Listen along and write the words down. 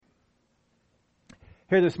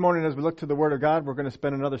Here this morning, as we look to the Word of God, we're going to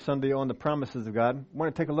spend another Sunday on the promises of God. I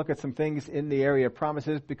want to take a look at some things in the area of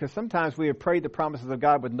promises, because sometimes we have prayed the promises of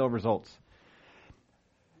God with no results.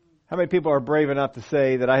 How many people are brave enough to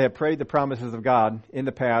say that I have prayed the promises of God in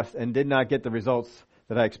the past and did not get the results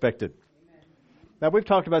that I expected? Amen. Now, we've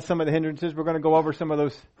talked about some of the hindrances. We're going to go over some of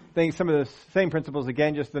those things, some of the same principles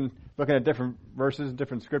again, just in looking at different verses,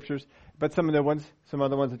 different scriptures, but some other ones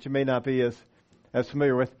that you may not be as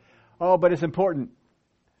familiar with. Oh, but it's important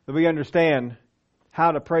that we understand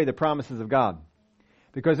how to pray the promises of God.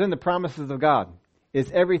 Because in the promises of God is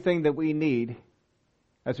everything that we need,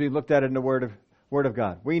 as we looked at it in the Word of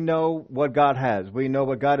God. We know what God has. We know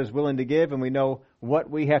what God is willing to give, and we know what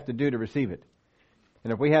we have to do to receive it.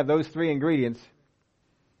 And if we have those three ingredients,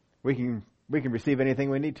 we can receive anything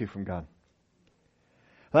we need to from God.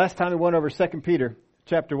 Last time we went over 2 Peter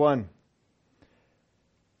chapter 1.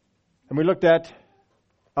 And we looked at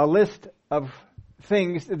a list of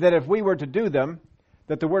things that if we were to do them,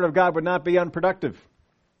 that the Word of God would not be unproductive.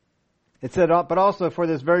 It said, but also for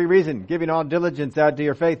this very reason, giving all diligence, add to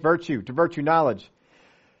your faith virtue, to virtue knowledge,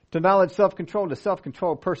 to knowledge self-control, to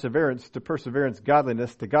self-control perseverance, to perseverance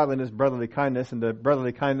godliness, to godliness brotherly kindness, and to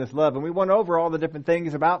brotherly kindness love. And we went over all the different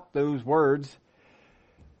things about those words,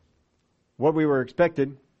 what we were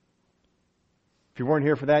expected. If you weren't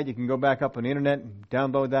here for that, you can go back up on the internet and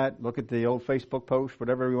download that, look at the old Facebook post,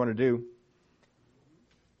 whatever you want to do.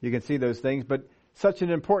 You can see those things, but such an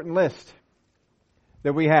important list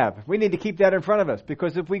that we have. We need to keep that in front of us,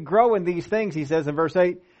 because if we grow in these things, he says in verse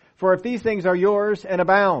 8, for if these things are yours and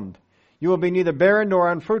abound, you will be neither barren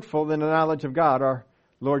nor unfruitful in the knowledge of God, our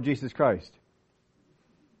Lord Jesus Christ.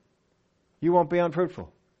 You won't be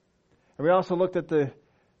unfruitful. And we also looked at the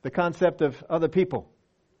concept of other people.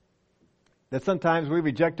 That sometimes we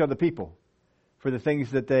reject other people for the things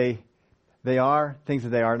that they are, things that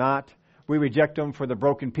they are not. We reject them for the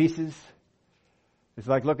broken pieces. It's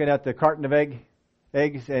like looking at the carton of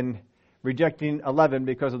eggs and rejecting 11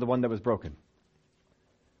 because of the one that was broken.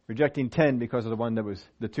 Rejecting 10 because of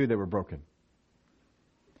the two that were broken.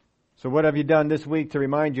 So what have you done this week to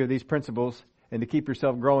remind you of these principles and to keep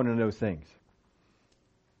yourself growing in those things?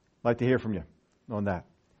 I'd like to hear from you on that.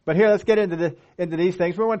 But here, let's get into these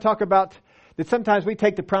things. We want to talk about that sometimes we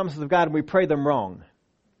take the promises of God and we pray them wrong.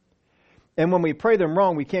 And when we pray them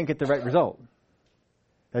wrong, we can't get the right result.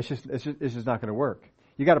 It's just not going to work.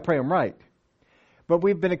 You got to pray them right. But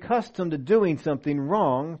we've been accustomed to doing something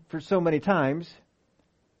wrong for so many times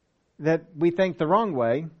that we think the wrong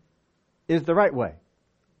way is the right way.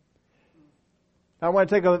 I want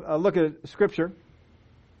to take a look at Scripture.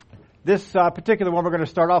 This particular one we're going to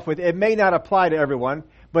start off with, it may not apply to everyone,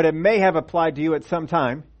 but it may have applied to you at some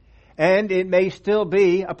time, and it may still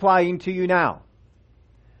be applying to you now.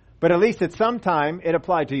 But at least at some time, it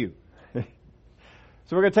applied to you. So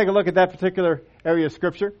we're going to take a look at that particular area of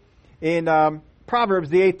Scripture in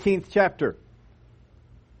Proverbs, the 18th chapter.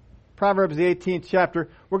 Proverbs, the 18th chapter.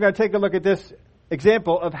 We're going to take a look at this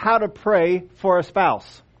example of how to pray for a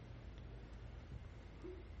spouse.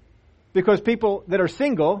 Because people that are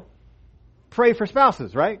single pray for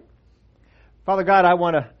spouses, right? Father God, I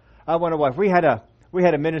want a wife. We had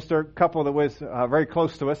a minister couple that was very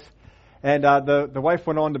close to us. And the wife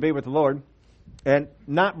went on to be with the Lord. And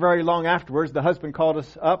not very long afterwards, the husband called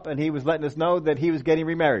us up and he was letting us know that he was getting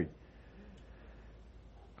remarried.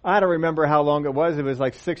 I don't remember how long it was. It was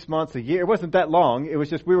like 6 months, a year. It wasn't that long. It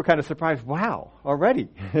was just, we were kind of surprised. Wow, already.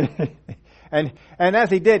 and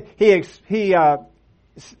as he did, he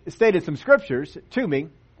stated some scriptures to me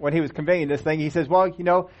when he was conveying this thing. He says, well,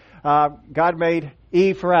 God made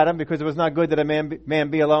Eve for Adam because it was not good that a man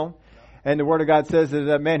be alone. And the Word of God says that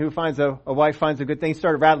a man who finds a wife finds a good thing. He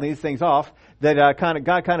started rattling these things off that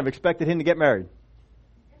God kind of expected him to get married.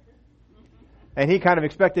 And he kind of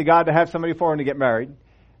expected God to have somebody for him to get married.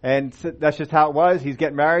 And that's just how it was. He's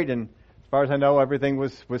getting married, and as far as I know, everything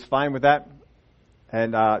was fine with that.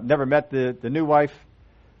 And never met the new wife.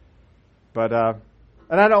 But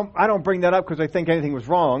and I don't bring that up because I think anything was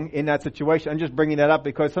wrong in that situation. I'm just bringing that up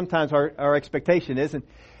because sometimes our expectation is,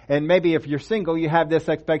 and maybe if you're single, you have this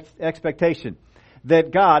expectation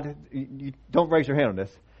that God, you don't raise your hand on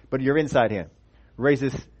this, but your inside hand, raise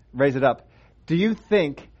it up. Do you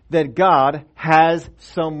think that God has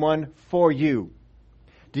someone for you?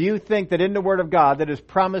 Do you think that in the Word of God that is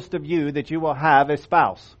promised of you that you will have a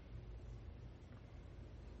spouse?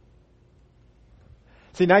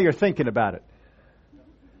 See, now you're thinking about it.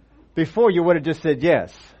 Before you would have just said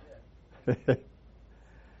yes.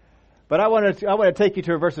 But I want to take you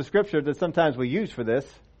to a verse of Scripture that sometimes we use for this,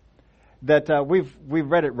 that we've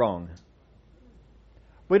read it wrong.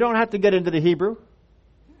 We don't have to get into the Hebrew.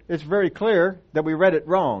 it's very clear that we read it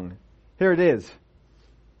wrong. Here it is.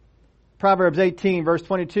 Proverbs 18, verse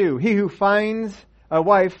 22. He who finds a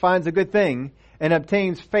wife finds a good thing and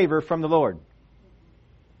obtains favor from the Lord.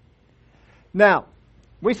 Now,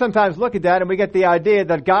 we sometimes look at that and we get the idea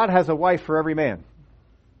that God has a wife for every man.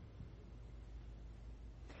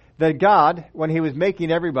 That God, when He was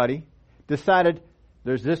making everybody, decided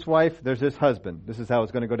there's this wife, there's this husband. This is how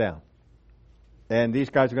it's going to go down. And these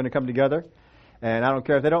guys are going to come together, and I don't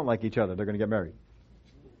care if they don't like each other, they're going to get married.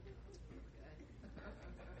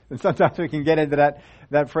 And sometimes we can get into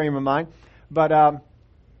that frame of mind. But have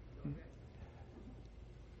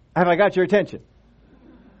I got your attention?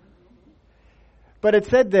 But it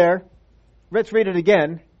said there, let's read it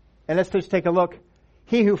again, and let's just take a look.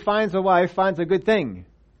 He who finds a wife finds a good thing.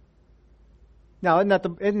 Now,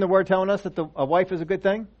 isn't the word telling us that a wife is a good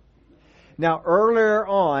thing? Now, earlier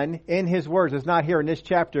on in his words, it's not here in this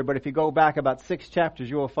chapter, but if you go back about 6 chapters,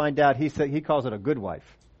 you will find out he calls it a good wife.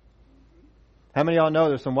 How many of y'all know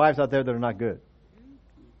there's some wives out there that are not good?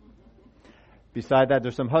 Beside that,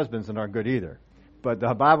 there's some husbands that aren't good either. But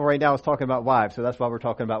the Bible right now is talking about wives, so that's why we're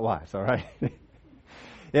talking about wives, all right?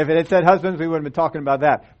 If it had said husbands, we wouldn't have been talking about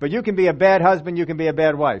that. But you can be a bad husband, you can be a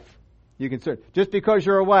bad wife. Just because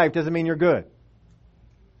you're a wife doesn't mean you're good.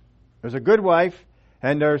 There's a good wife,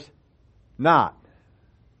 and there's not.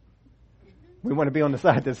 We want to be on the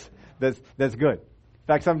side that's good. In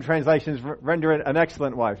fact, some translations render it an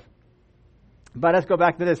excellent wife. But let's go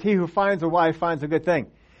back to this. He who finds a wife finds a good thing.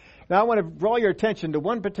 Now I want to draw your attention to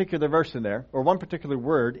one particular verse in there, or one particular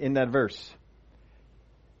word in that verse.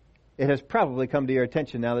 It has probably come to your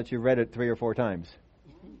attention now that you've read it 3 or 4 times.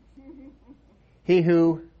 He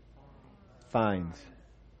who finds.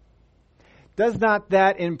 Does not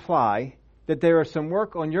that imply that there is some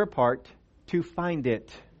work on your part to find it?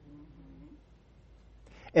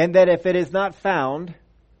 And that if it is not found,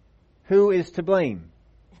 who is to blame?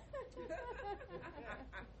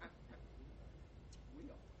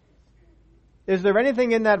 Is there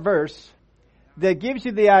anything in that verse that gives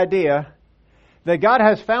you the idea that God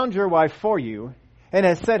has found your wife for you and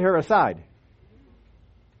has set her aside?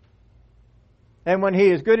 And when He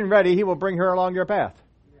is good and ready, He will bring her along your path.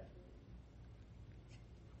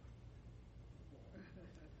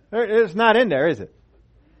 It's not in there, is it?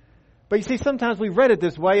 But you see, sometimes we read it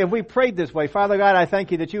this way and we prayed this way. Father God, I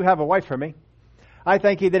thank You that You have a wife for me. I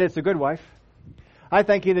thank You that it's a good wife. I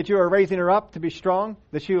thank You that You are raising her up to be strong,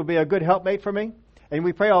 that she will be a good helpmate for me. And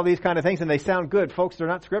we pray all these kind of things and they sound good. Folks, they're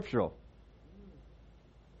not scriptural.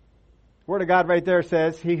 Word of God right there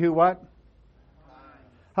says, he who what?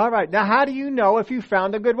 All right. Now, how do you know if you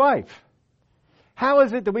found a good wife? How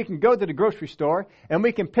is it that we can go to the grocery store and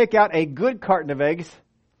we can pick out a good carton of eggs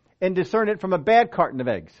and discern it from a bad carton of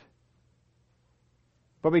eggs?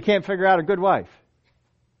 But we can't figure out a good wife.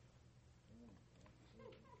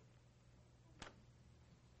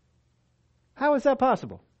 How is that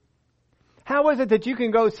possible? How is it that you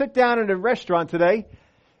can go sit down in a restaurant today?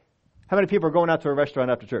 How many people are going out to a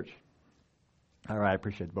restaurant after church? All right, I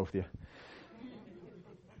appreciate both of you.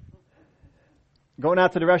 Going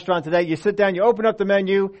out to the restaurant today, you sit down, you open up the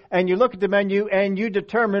menu, and you look at the menu, and you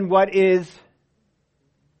determine what is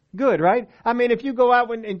good, right? I mean, if you go out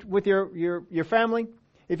with your family,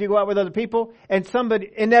 if you go out with other people, and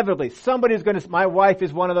somebody's going to, my wife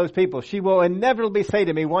is one of those people. She will inevitably say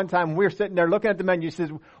to me one time, we're sitting there looking at the menu, she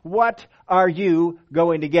says, what are you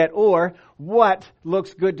going to get? Or, what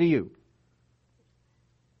looks good to you?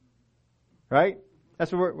 Right?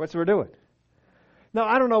 That's what we're doing. Now,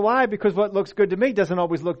 I don't know why, because what looks good to me doesn't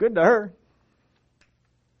always look good to her.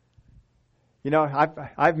 You know,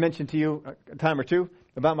 I've mentioned to you a time or two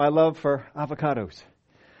about my love for avocados.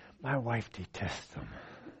 My wife detests them.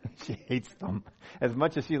 She hates them. As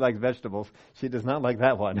much as she likes vegetables, she does not like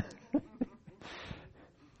that one.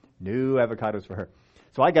 No avocados for her.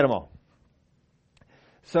 So I get them all.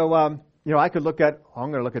 So, I could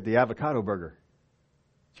I'm going to look at the avocado burger.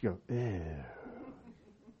 She goes, ew.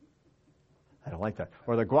 I don't like that.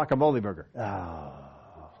 Or the guacamole burger. Oh.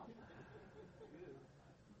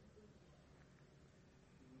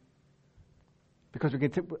 Because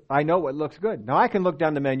I know what looks good. Now I can look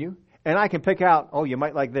down the menu and I can pick out, you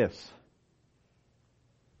might like this.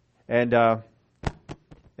 And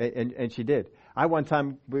she did. One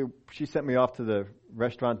time, she sent me off to the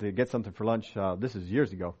restaurant to get something for lunch. This is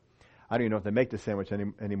years ago. I don't even know if they make this sandwich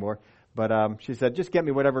anymore. But she said, just get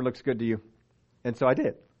me whatever looks good to you. And so I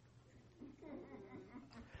did.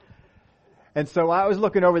 And so I was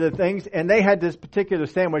looking over the things, and they had this particular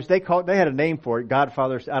sandwich. They had a name for it,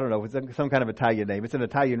 Godfather's. I don't know, it was some kind of Italian name. It's an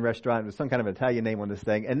Italian restaurant. It was some kind of Italian name on this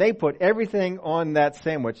thing. And they put everything on that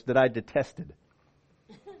sandwich that I detested.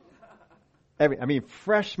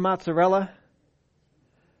 fresh mozzarella.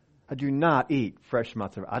 I do not eat fresh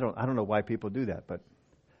mozzarella. I don't know why people do that, but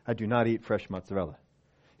I do not eat fresh mozzarella.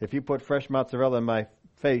 If you put fresh mozzarella in my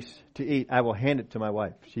face to eat, I will hand it to my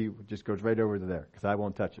wife. She just goes right over to there because I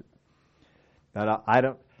won't touch it. Now, I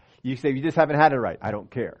don't. You say you just haven't had it right. I don't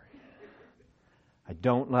care. I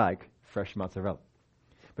don't like fresh mozzarella,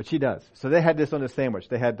 but she does. So they had this on the sandwich.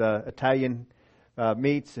 They had Italian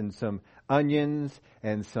meats and some onions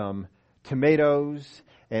and some tomatoes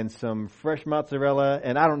and some fresh mozzarella,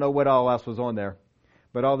 and I don't know what all else was on there.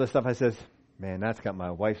 But all this stuff, I says, man, that's got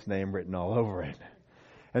my wife's name written all over it.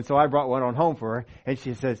 And so I brought one on home for her, and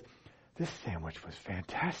she says, this sandwich was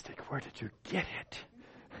fantastic. Where did you get it?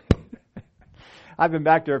 I've been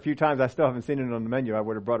back there a few times. I still haven't seen it on the menu. I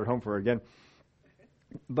would have brought it home for her again.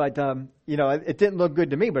 But, it didn't look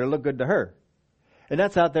good to me, but it looked good to her. And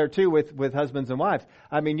that's out there, too, with husbands and wives.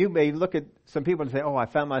 I mean, you may look at some people and say, oh, I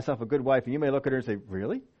found myself a good wife. And you may look at her and say,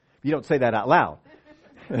 really? You don't say that out loud.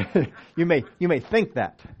 You may think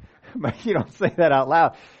that, but you don't say that out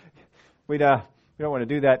loud. We don't want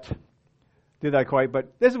to do that quite.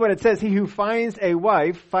 But this is what it says. He who finds a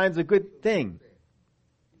wife finds a good thing.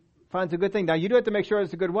 Finds a good thing. Now, you do have to make sure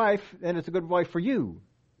it's a good wife, and it's a good wife for you.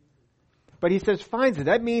 But he says finds it.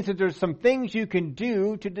 That means that there's some things you can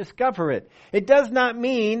do to discover it. It does not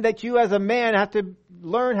mean that you as a man have to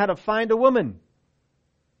learn how to find a woman.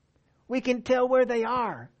 We can tell where they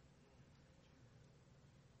are.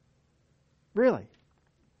 Really?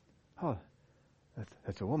 Oh,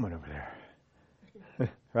 that's a woman over there.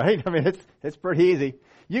 Right? I mean, it's pretty easy.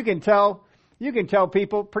 You can tell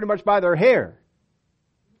people pretty much by their hair.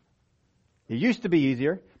 It used to be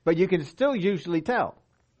easier, but you can still usually tell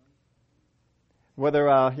whether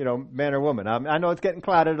man or woman. I know it's getting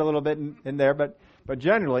clouded a little bit in there, but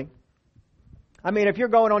generally, I mean, if you're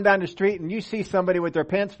going on down the street and you see somebody with their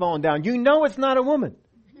pants falling down, you know it's not a woman.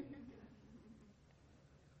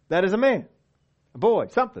 That is a man, a boy,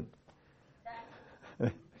 something.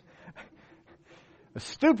 A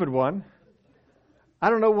stupid one. I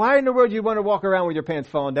don't know why in the world you want to walk around with your pants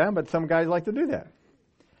falling down, but some guys like to do that.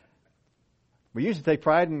 We used to take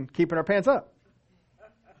pride in keeping our pants up.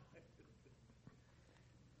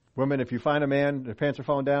 Women, if you find a man, their pants are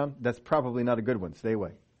falling down, that's probably not a good one. Stay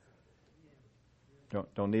away.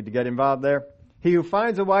 Don't need to get involved there. He who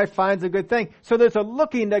finds a wife finds a good thing. So there's a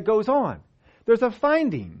looking that goes on. There's a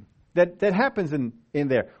finding that happens in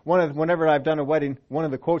there. Whenever I've done a wedding, one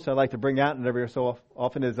of the quotes I like to bring out and every so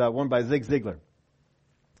often is one by Zig Ziglar.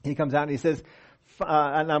 He comes out and he says,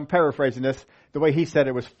 and I'm paraphrasing this, the way he said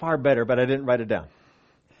it was far better, but I didn't write it down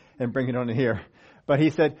and bring it on in here. But he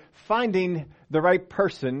said, finding the right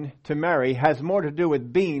person to marry has more to do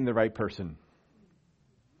with being the right person.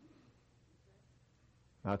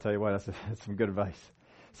 I'll tell you what, that's some good advice.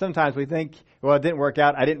 Sometimes we think, well, it didn't work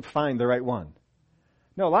out. I didn't find the right one.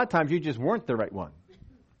 No, a lot of times you just weren't the right one.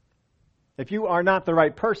 If you are not the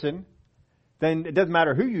right person, then it doesn't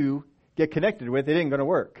matter who you get connected with. It ain't going to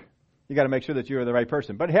work. You got to make sure that you are the right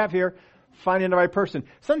person. But have here, finding the right person.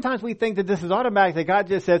 Sometimes we think that this is automatic, that God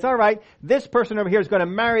just says, all right, this person over here is going to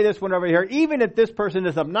marry this one over here, even if this person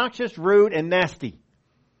is obnoxious, rude, and nasty.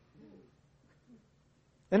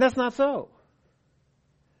 And that's not so.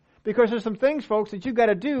 Because there's some things, folks, that you got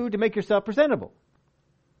to do to make yourself presentable.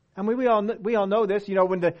 I mean, we all know this. You know,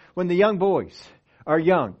 when the young boys are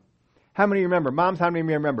young, how many remember? Moms, how many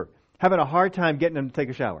remember having a hard time getting them to take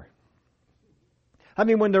a shower? I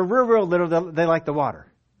mean, when they're real little, they like the water.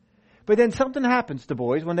 But then something happens to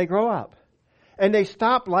boys when they grow up, and they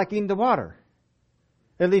stop liking the water,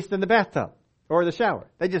 at least in the bathtub or the shower.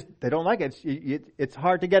 They don't like it. It's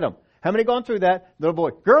hard to get them. How many gone through that? Little boy.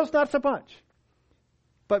 Girls, not so much.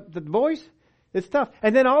 But the boys, it's tough.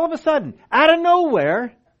 And then all of a sudden, out of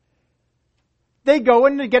nowhere, they go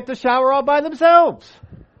in to get the shower all by themselves.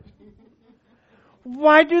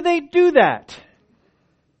 Why do they do that?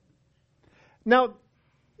 Now,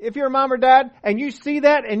 if you're a mom or dad and you see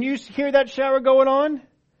that and you hear that shower going on,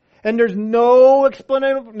 and there's no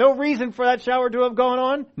explanation, no reason for that shower to have gone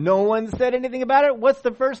on, no one said anything about it, what's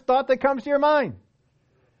the first thought that comes to your mind?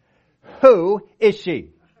 Who is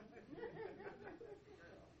she?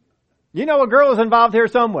 You know a girl is involved here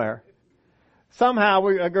somewhere. Somehow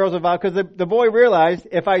a girl's involved because the boy realized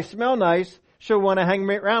if I smell nice, she'll want to hang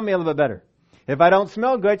around me a little bit better. If I don't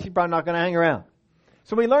smell good, she's probably not going to hang around.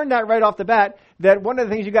 So we learned that right off the bat, that one of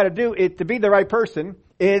the things you got to do is to be the right person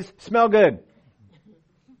is smell good.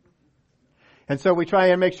 And so we try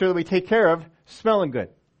and make sure that we take care of smelling good.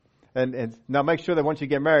 And now make sure that once you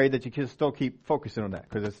get married that you can still keep focusing on that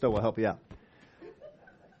because it still will help you out.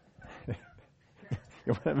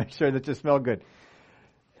 You want to make sure that you smell good.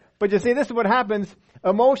 But you see, this is what happens.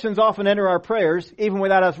 Emotions often enter our prayers even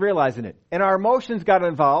without us realizing it. And our emotions got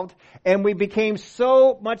involved, and we became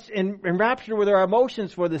so much enraptured with our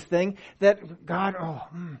emotions for this thing that God,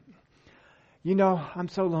 I'm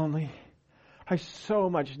so lonely. I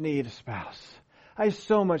so much need a spouse. I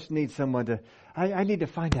so much need someone I need to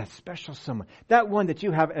find that special someone. That one that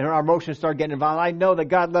you have, and our emotions start getting involved. I know that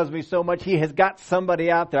God loves me so much, He has got somebody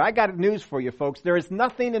out there. I got news for you, folks. There is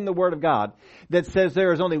nothing in the Word of God that says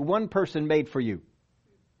there is only one person made for you.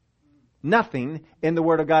 Nothing in the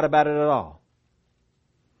Word of God about it at all.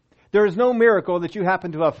 There is no miracle that you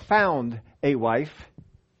happen to have found a wife.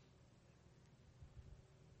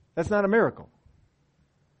 That's not a miracle.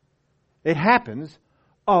 It happens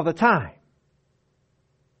all the time.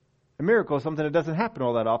 A miracle is something that doesn't happen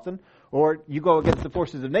all that often, or you go against the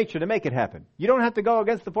forces of nature to make it happen. You don't have to go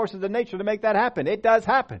against the forces of nature to make that happen. It does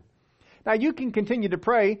happen. Now, you can continue to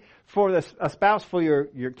pray for a spouse, for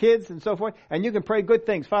your kids and so forth, and you can pray good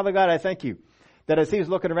things. Father God, I thank you that as he's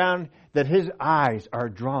looking around, that his eyes are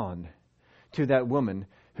drawn to that woman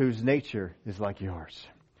whose nature is like yours,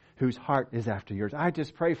 whose heart is after yours. I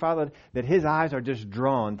just pray, Father, that his eyes are just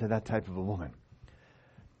drawn to that type of a woman.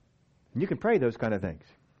 And you can pray those kind of things.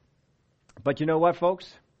 But you know what,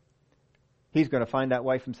 folks? He's going to find that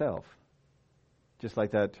wife himself. Just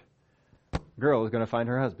like that girl is going to find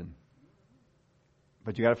her husband.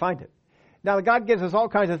 But you got to find it. Now, God gives us all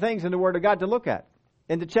kinds of things in the Word of God to look at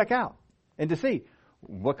and to check out and to see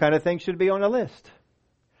what kind of things should be on a list.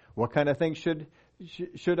 What kind of things should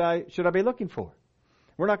I be looking for?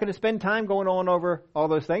 We're not going to spend time going on over all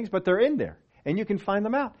those things, but they're in there, and you can find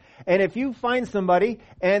them out. And if you find somebody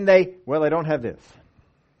and they don't have this.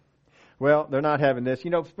 Well, they're not having this.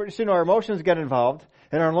 Pretty soon our emotions get involved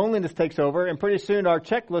and our loneliness takes over, and pretty soon our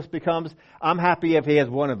checklist becomes, I'm happy if he has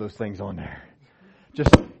one of those things on there.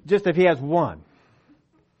 Just if he has one,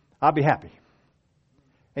 I'll be happy.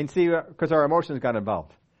 And see, because our emotions got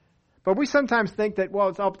involved. But we sometimes think that,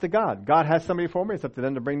 it's up to God. God has somebody for me. It's up to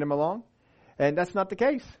them to bring them along. And that's not the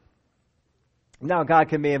case. Now God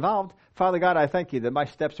can be involved. Father God, I thank you that my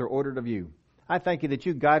steps are ordered of you. I thank you that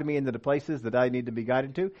you guide me into the places that I need to be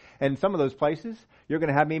guided to. And in some of those places, you're going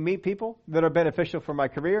to have me meet people that are beneficial for my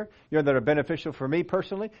career, that are beneficial for me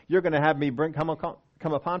personally. You're going to have me come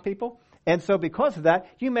upon people. And so because of that,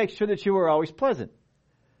 you make sure that you are always pleasant.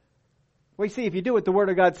 Well, you see, if you do what the Word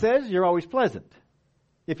of God says, you're always pleasant.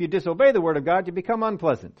 If you disobey the Word of God, you become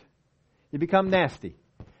unpleasant. You become nasty.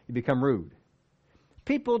 You become rude.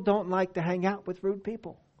 People don't like to hang out with rude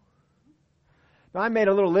people. Now, I made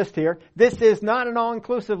a little list here. This is not an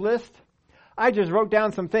all-inclusive list. I just wrote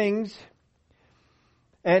down some things,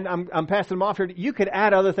 and I'm passing them off here. You could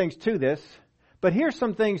add other things to this, but here's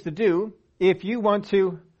some things to do if you want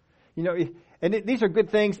to, these are good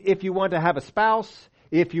things if you want to have a spouse,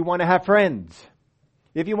 if you want to have friends,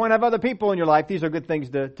 if you want to have other people in your life. These are good things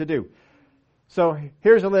to do. So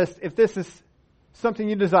here's a list. If this is something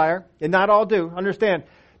you desire, and not all do, understand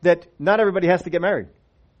that not everybody has to get married.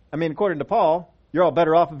 I mean, according to Paul, you're all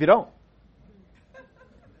better off if you don't.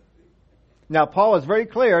 Now, Paul is very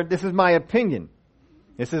clear, this is my opinion.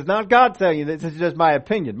 This is not God telling you, this is just my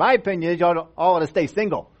opinion. My opinion is you all ought to stay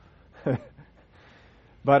single.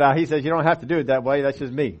 But he says you don't have to do it that way, that's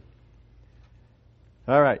just me.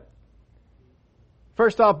 All right.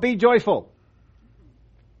 First off, be joyful.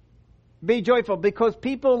 Be joyful, because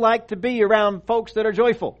people like to be around folks that are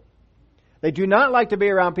joyful. They do not like to be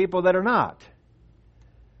around people that are not.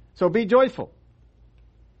 So be joyful.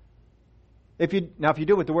 If you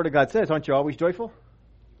do what the Word of God says, aren't you always joyful?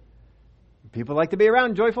 People like to be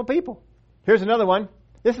around joyful people. Here's another one.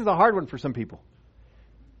 This is a hard one for some people.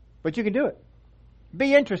 But you can do it.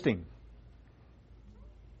 Be interesting.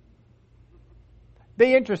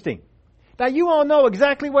 Be interesting. Now, you all know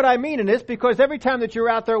exactly what I mean in this, because every time that you're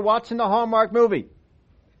out there watching the Hallmark movie,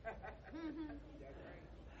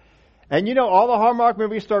 and all the Hallmark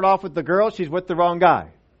movies start off with the girl, she's with the wrong guy.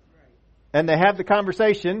 And they have the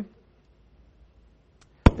conversation.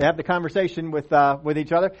 They have the conversation with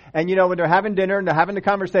each other. And when they're having dinner and they're having the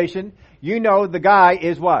conversation, the guy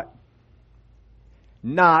is what?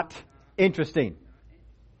 Not interesting.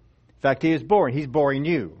 In fact, he is boring. He's boring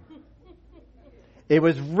you. It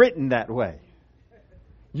was written that way.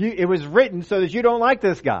 It was written so that you don't like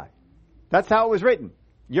this guy. That's how it was written.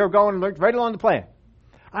 You're going right along the plan.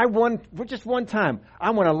 Just one time,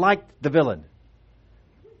 I want to like the villain.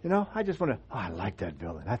 I just want to, I like that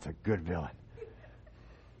villain. That's a good villain.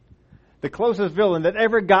 The closest villain that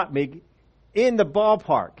ever got me in the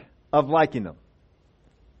ballpark of liking them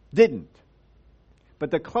didn't.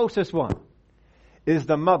 But the closest one is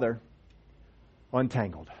the mother on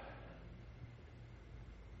Tangled.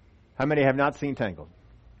 How many have not seen Tangled?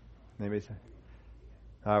 Anybody say?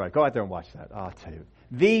 All right, go out there and watch that. I'll tell you.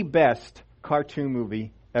 The best cartoon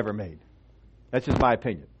movie ever made. That's just my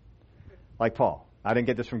opinion. Like Paul. I didn't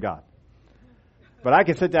get this from God. But I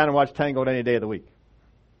can sit down and watch Tangled any day of the week.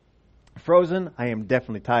 Frozen, I am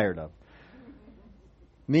definitely tired of.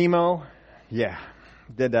 Nemo, yeah,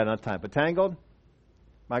 did that on time. But Tangled,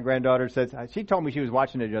 my granddaughter says, she told me she was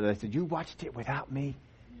watching it the other day. I said, you watched it without me?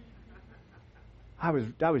 I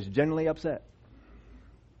was genuinely upset.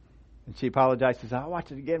 And she apologized. She said, I'll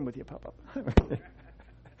watch it again with you, Papa.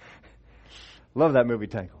 Love that movie,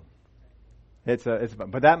 Tangled. It's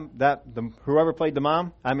but whoever played the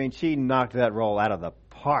mom, I mean, she knocked that role out of the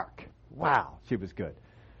park. Wow, she was good.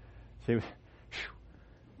 She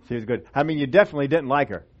was good. I mean, you definitely didn't like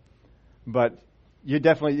her, but you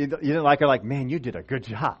didn't like her. Like, man, you did a good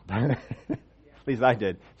job. At least I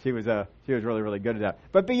did. She was really, really good at that.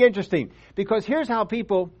 But be interesting, because here's how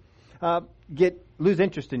people lose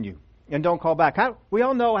interest in you and don't call back. We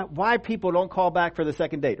all know why people don't call back for the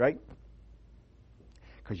second date, right?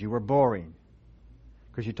 Because you were boring.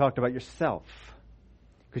 Because you talked about yourself.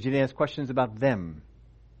 Because you didn't ask questions about them.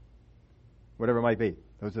 Whatever it might be.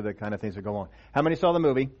 Those are the kind of things that go on. How many saw the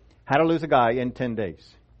movie How to Lose a Guy in 10 Days?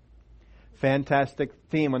 Fantastic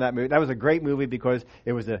theme on that movie. That was a great movie because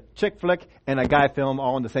it was a chick flick and a guy film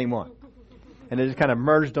all in the same one. And they just kind of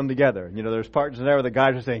merged them together. You know, there's parts in there where the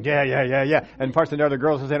guys are saying, yeah. And parts in there the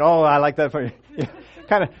girls are saying, oh, I like that for you.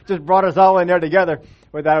 Kind of just brought us all in there together.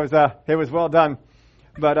 But it was well done.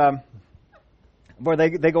 But, boy,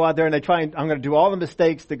 they go out there and they try and, I'm going to do all the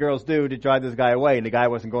mistakes the girls do to drive this guy away. And the guy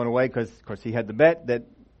wasn't going away because, of course, he had the bet that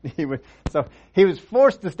he was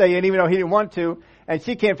forced to stay in even though he didn't want to. And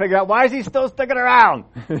she can't figure out, why is he still sticking around?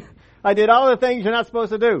 I did all the things you're not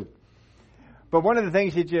supposed to do. But one of the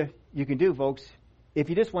things that you can do, folks, if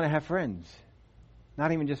you just want to have friends,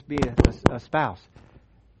 not even just be a spouse,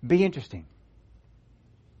 be interesting.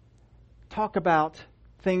 Talk about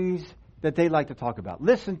things that they like to talk about.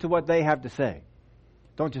 Listen to what they have to say.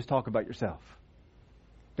 Don't just talk about yourself.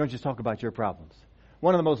 Don't just talk about your problems.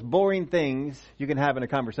 One of the most boring things you can have in a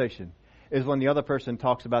conversation is when the other person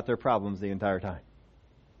talks about their problems the entire time.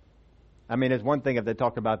 I mean, it's one thing if they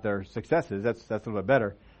talk about their successes. That's a little bit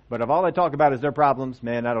better. But if all they talk about is their problems,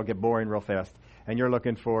 man, that'll get boring real fast. And you're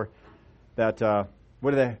looking for that, the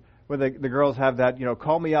girls have that,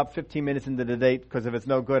 call me up 15 minutes into the date because if it's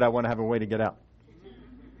no good, I want to have a way to get out.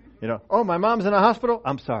 Oh, my mom's in a hospital?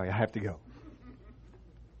 I'm sorry, I have to go.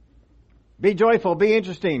 Be joyful, be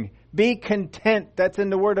interesting, be content. That's in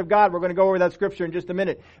the Word of God. We're going to go over that scripture in just a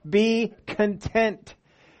minute. Be content.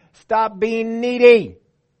 Stop being needy.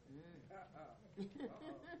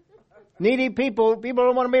 Needy people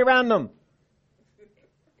don't want to be around them.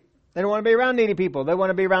 They don't want to be around needy people. They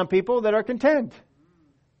want to be around people that are content.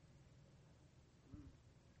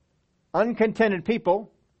 Uncontented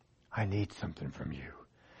people, I need something from you.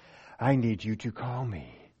 I need you to call me.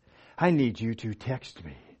 I need you to text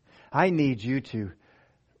me. I need you to,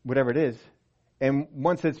 whatever it is. And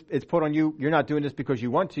once it's put on you, you're not doing this because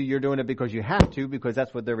you want to. You're doing it because you have to, because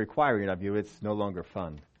that's what they're requiring of you. It's no longer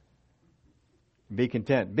fun. Be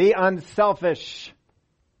content. Be unselfish.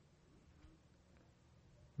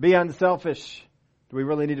 Be unselfish. Do we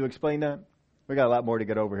really need to explain that? We got a lot more to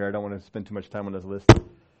get over here. I don't want to spend too much time on this list.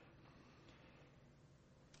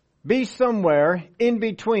 Be somewhere in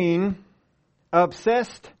between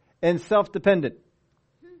obsessed and self-dependent.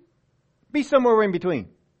 Be somewhere in between.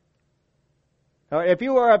 If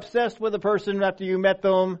you are obsessed with a person after you met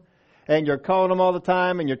them, and you're calling them all the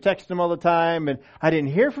time, and you're texting them all the time, and I didn't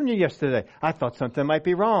hear from you yesterday. I thought something might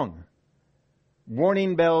be wrong.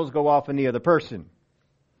 Warning bells go off in the other person.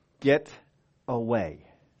 Get away.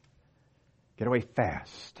 Get away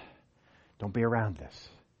fast. Don't be around this.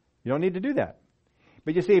 You don't need to do that.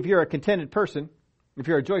 But you see, if you're a contented person, if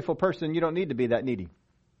you're a joyful person, you don't need to be that needy.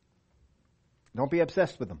 Don't be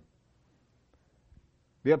obsessed with them.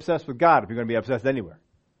 Be obsessed with God if you're going to be obsessed anywhere.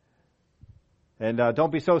 And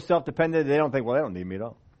don't be so self-dependent that they don't think, well, they don't need me at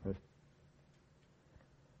all.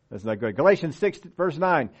 That's not good. Galatians 6, verse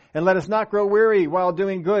 9. And let us not grow weary while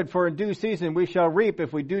doing good, for in due season we shall reap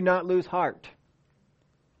if we do not lose heart.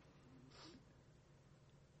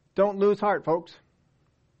 Don't lose heart, folks.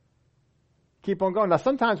 Keep on going. Now,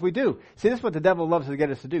 sometimes we do. See, this is what the devil loves to get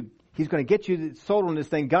us to do. He's going to get you sold on this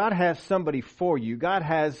thing. God has somebody for you. God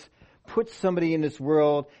has put somebody in this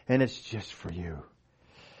world, and it's just for you.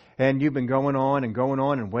 And you've been going on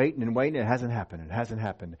and waiting and waiting. It hasn't happened. It hasn't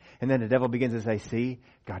happened. And then the devil begins to say, see,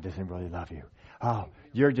 God doesn't really love you. Oh,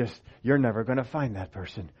 you're never going to find that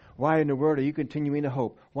person. Why in the world are you continuing to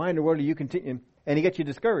hope? Why in the world are you continuing? And he gets you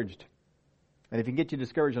discouraged. And if he can get you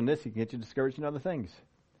discouraged on this, he can get you discouraged in other things.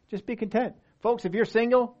 Just be content. Folks, if you're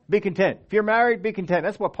single, be content. If you're married, be content.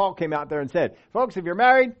 That's what Paul came out there and said. Folks, if you're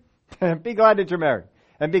married, be glad that you're married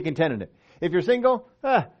and be content in it. If you're single,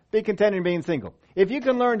 be content in being single. If you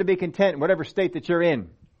can learn to be content in whatever state that you're in,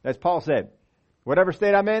 as Paul said, whatever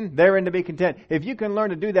state I'm in, therein to be content. If you can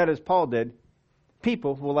learn to do that as Paul did,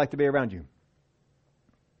 people will like to be around you.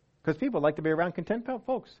 Because people like to be around content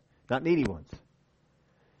folks, not needy ones.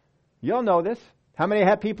 You all know this. How many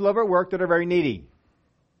have people over at work that are very needy?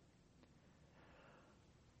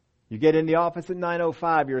 You get in the office at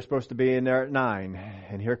 9:05, you're supposed to be in there at 9,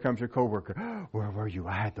 and here comes your coworker. Where were you?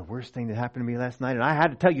 I had the worst thing that happened to me last night, and I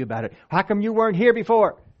had to tell you about it. How come you weren't here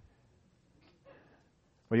before?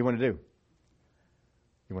 What do you want to do?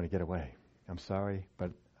 You want to get away. I'm sorry,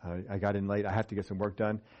 but I got in late. I have to get some work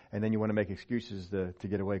done. And then you want to make excuses to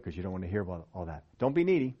get away because you don't want to hear about all that. Don't be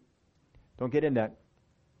needy. Don't get in that.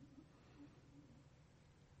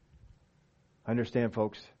 Understand,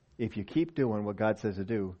 folks, if you keep doing what God says to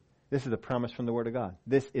do, this is a promise from the Word of God.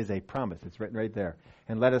 This is a promise. It's written right there.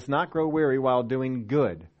 And let us not grow weary while doing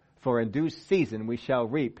good, for in due season we shall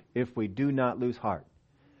reap if we do not lose heart.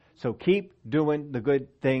 So keep doing the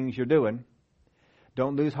good things you're doing.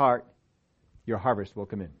 Don't lose heart. Your harvest will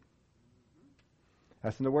come in.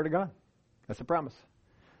 That's in the Word of God. That's a promise.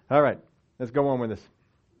 All right, let's go on with this.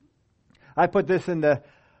 I put this I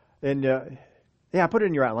put it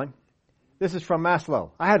in your outline. This is from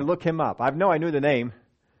Maslow. I had to look him up. I knew the name,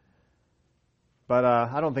 but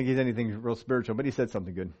I don't think he's anything real spiritual, but he said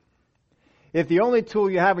something good. If the only tool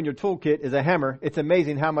you have in your toolkit is a hammer, it's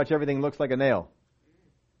amazing how much everything looks like a nail.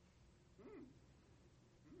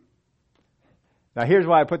 Now here's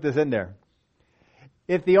why I put this in there.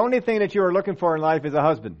 If the only thing that you are looking for in life is a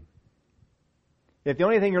husband, if the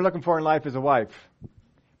only thing you're looking for in life is a wife,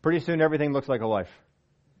 pretty soon everything looks like a wife.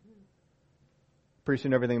 Pretty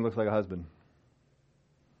soon everything looks like a husband.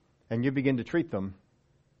 And you begin to treat them,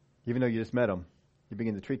 even though you just met them, you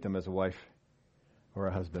begin to treat them as a wife or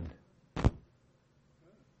a husband.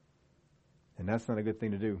 And that's not a good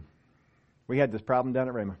thing to do. We had this problem down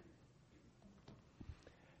at Rhema.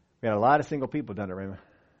 We had a lot of single people down at Rhema.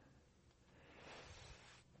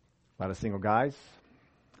 A lot of single guys,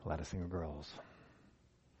 a lot of single girls.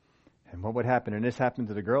 And what would happen, and this happened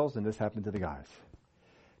to the girls and this happened to the guys,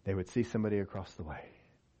 they would see somebody across the way.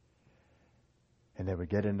 And they would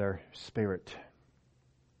get in their spirit,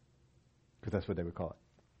 because that's what they would call it.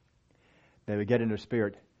 They would get in their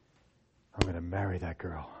spirit, I'm going to marry that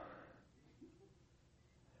girl.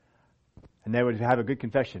 And they would have a good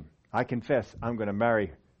confession. I confess I'm going to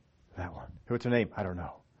marry that one. What's her name? I don't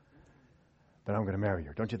know. But I'm going to marry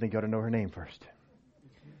her. Don't you think you ought to know her name first?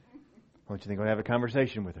 Don't you think I ought to have a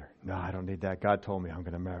conversation with her? No, I don't need that. God told me I'm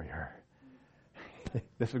going to marry her.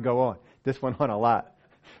 This would go on. This went on a lot.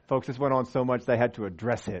 Folks, this went on so much they had to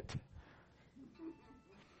address it.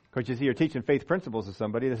 Because you see, you're teaching faith principles to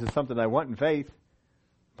somebody. This is something I want in faith.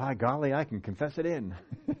 By golly, I can confess it in.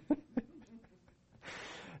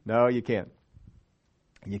 No, you can't.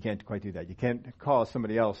 You can't quite do that. You can't call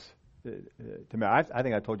somebody else to marry. I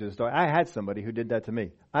think I told you the story. I had somebody who did that to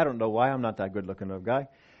me. I don't know why. I'm not that good looking of a guy.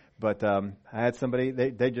 But I had somebody,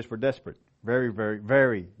 they just were desperate. Very, very,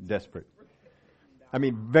 very desperate. I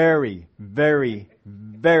mean, very, very,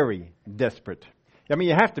 very desperate. I mean,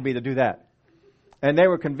 you have to be to do that. And they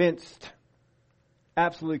were convinced,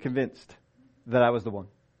 absolutely convinced, that I was the one.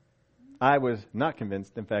 I was not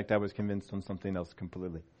convinced. In fact, I was convinced on something else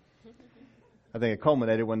completely. I think it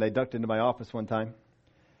culminated when they ducked into my office one time,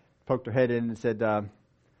 poked her head in and said,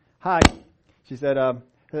 hi. She said,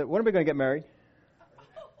 when are we going to get married?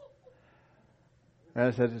 And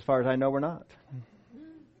I said, as far as I know, we're not.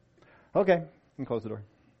 Okay, and close the door.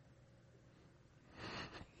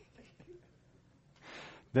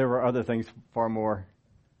 There were other things far more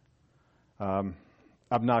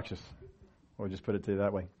obnoxious. We'll just put it to you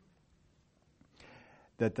that way.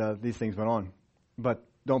 That these things went on. But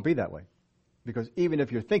don't be that way. Because even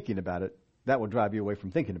if you're thinking about it, that will drive you away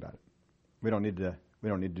from thinking about it. We don't need to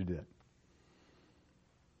do that.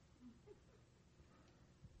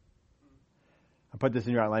 I put this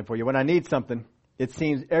in your outline for you. When I need something, it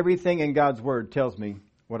seems everything in God's Word tells me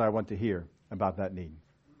what I want to hear about that need.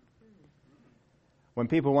 When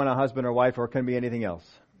people want a husband or wife, or it can be anything else,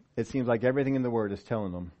 it seems like everything in the Word is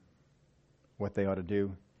telling them what they ought to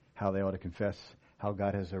do, how they ought to confess, how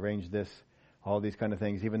God has arranged this, all these kind of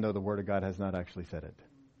things, even though the Word of God has not actually said it.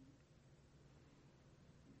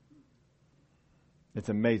 It's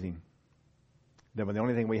amazing that when the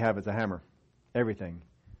only thing we have is a hammer, everything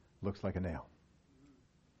looks like a nail.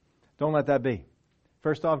 Don't let that be.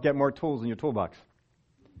 First off, get more tools in your toolbox.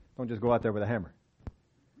 Don't just go out there with a hammer.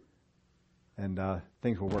 And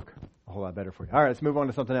things will work a whole lot better for you. All right, let's move on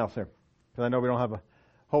to something else here. Because I know we don't have a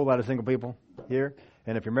whole lot of single people here.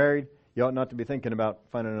 And if you're married, you ought not to be thinking about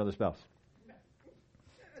finding another spouse.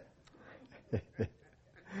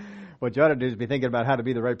 What you ought to do is be thinking about how to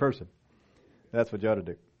be the right person. That's what you ought to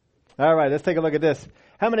do. All right, let's take a look at this.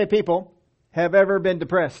 How many people have ever been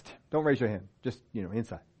depressed? Don't raise your hand. Just,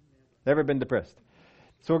 inside. Ever been depressed?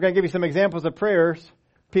 So we're going to give you some examples of prayers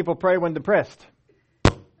people pray when depressed.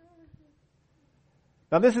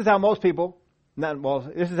 Now this is how most people,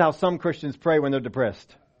 this is how some Christians pray when they're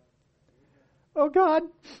depressed. Oh God,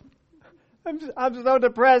 I'm so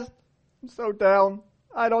depressed. I'm so down.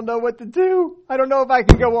 I don't know what to do. I don't know if I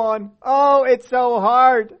can go on. Oh, it's so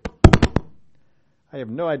hard. I have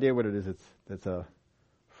no idea what it is that's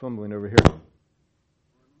fumbling over here.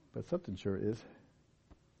 But something sure is.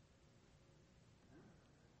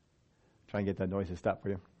 Try and get that noise to stop for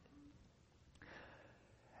you.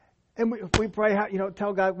 And we pray,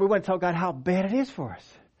 tell God, we want to tell God how bad it is for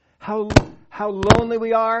us. How lonely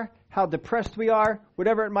we are, how depressed we are,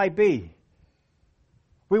 whatever it might be.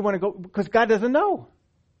 We want to go, because God doesn't know.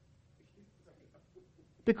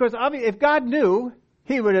 Because if God knew,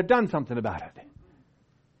 He would have done something about it.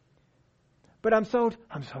 But I'm so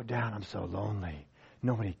down, I'm so lonely.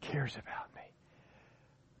 Nobody cares about me.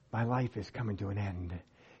 My life is coming to an end.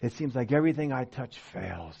 It seems like everything I touch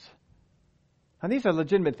fails. And these are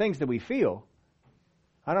legitimate things that we feel.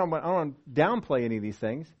 I don't want to downplay any of these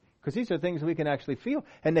things, because these are things we can actually feel,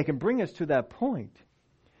 and they can bring us to that point.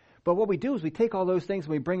 But what we do is we take all those things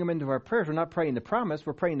and we bring them into our prayers. We're not praying the promise,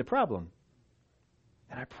 we're praying the problem.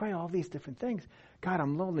 And I pray all these different things. God,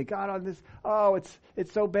 I'm lonely. God, on this. Oh, it's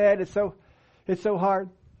so bad. It's so hard.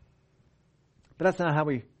 But that's not how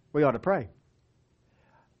we ought to pray.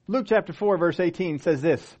 Luke chapter 4, verse 18 says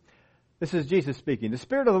this. This is Jesus speaking. The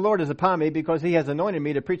Spirit of the Lord is upon me because He has anointed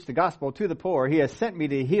me to preach the gospel to the poor. He has sent me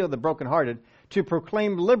to heal the brokenhearted, to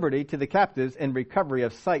proclaim liberty to the captives and recovery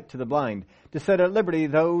of sight to the blind, to set at liberty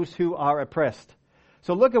those who are oppressed.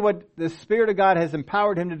 So look at what the Spirit of God has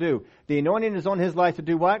empowered Him to do. The anointing is on His life to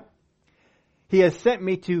do what? He has sent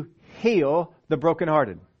me to heal the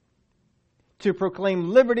brokenhearted, to proclaim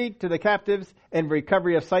liberty to the captives and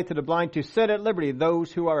recovery of sight to the blind, to set at liberty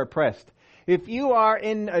those who are oppressed. If you are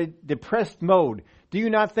in a depressed mode, do you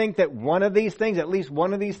not think that one of these things, at least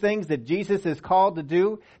one of these things that Jesus is called to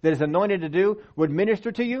do, that is anointed to do, would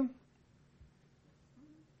minister to you?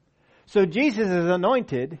 So Jesus is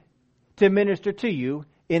anointed to minister to you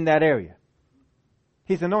in that area.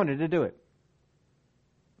 He's anointed to do it.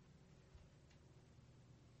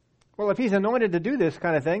 Well, if He's anointed to do this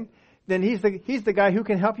kind of thing, then He's the guy who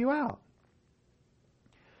can help you out.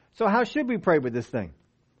 So how should we pray with this thing?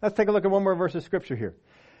 Let's take a look at one more verse of Scripture here.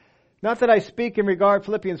 Not that I speak in regard,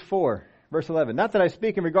 Philippians 4, verse 11. Not that I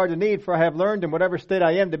speak in regard to need, for I have learned in whatever state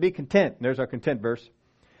I am to be content. There's our content verse.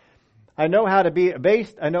 I know how to be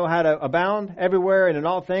abased. I know how to abound everywhere and in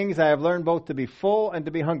all things. I have learned both to be full and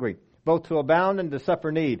to be hungry, both to abound and to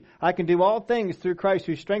suffer need. I can do all things through Christ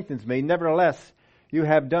who strengthens me. Nevertheless, you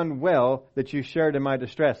have done well that you shared in my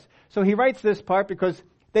distress. So he writes this part because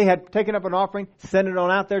they had taken up an offering, sent it on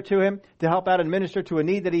out there to him to help out and minister to a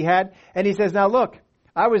need that he had. And he says, now look,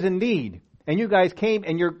 I was in need, and you guys came,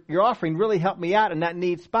 and your offering really helped me out in that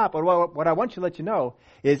need spot. But what I want you to let you know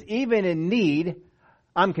is even in need,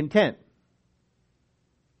 I'm content.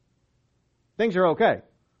 Things are okay.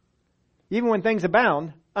 Even when things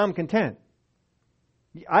abound, I'm content.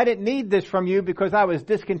 I didn't need this from you because I was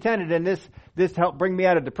discontented and this helped bring me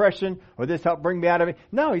out of depression or this helped bring me out of it.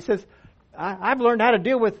 No, he says, I've learned how to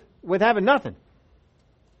deal with having nothing.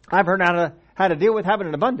 I've learned how to deal with having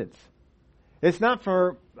an abundance. It's not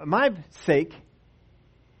for my sake.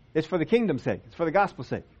 It's for the kingdom's sake. It's for the gospel's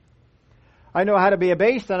sake. I know how to be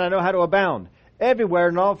abased and I know how to abound. Everywhere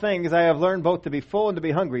in all things I have learned both to be full and to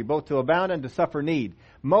be hungry, both to abound and to suffer need.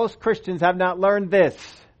 Most Christians have not learned this.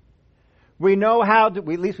 We know how to,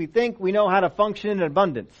 at least we think we know how to function in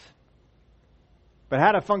abundance. But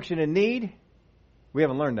how to function in need, we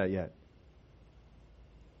haven't learned that yet.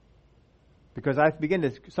 Because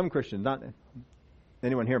some Christians, not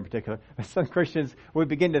anyone here in particular, but some Christians would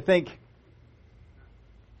begin to think,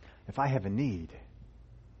 if I have a need,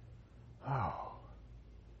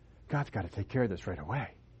 God's got to take care of this right away.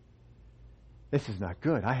 This is not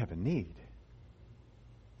good. I have a need.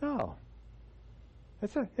 No.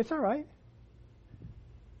 It's all right.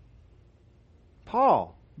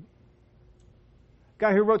 Paul,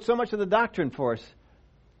 guy who wrote so much of the doctrine for us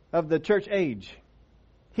of the church age,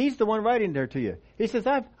 he's the one writing there to you. He says,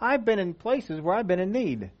 I've been in places where I've been in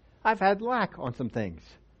need. I've had lack on some things.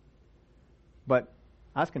 But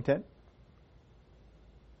I was content.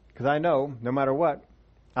 Because I know, no matter what,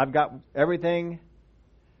 I've got everything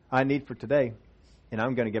I need for today, and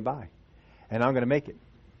I'm going to get by. And I'm going to make it.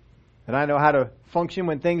 And I know how to function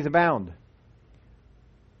when things abound.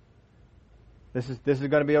 This is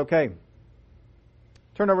going to be okay.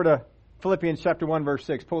 Turn over to Philippians chapter 1, verse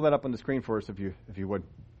 6. Pull that up on the screen for us if you would.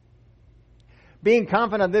 Being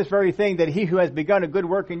confident of this very thing, that he who has begun a good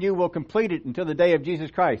work in you will complete it until the day of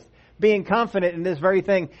Jesus Christ. Being confident in this very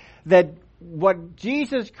thing, that what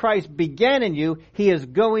Jesus Christ began in you, he is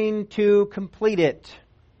going to complete it.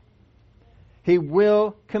 He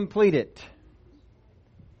will complete it.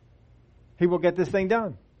 He will get this thing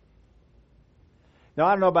done. Now,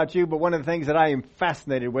 I don't know about you, but one of the things that I am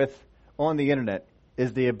fascinated with on the internet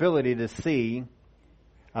is the ability to see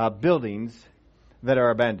buildings that are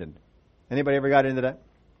abandoned. Anybody ever got into that?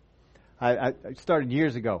 I started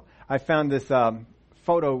years ago. I found this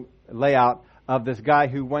photo layout of this guy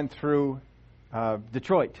who went through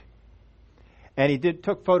Detroit. And he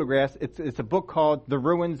took photographs. It's a book called The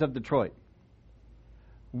Ruins of Detroit.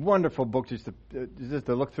 Wonderful book just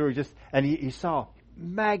to look through. And he saw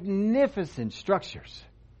magnificent structures,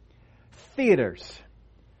 theaters,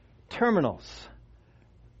 terminals,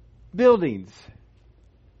 buildings.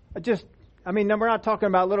 We're not talking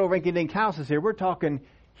about little rinky-dink houses here. We're talking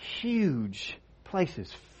huge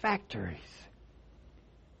places, factories,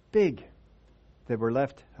 big, that were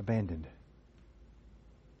left abandoned.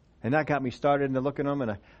 And that got me started into looking at them,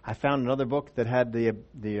 and I found another book that had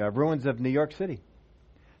the ruins of New York City.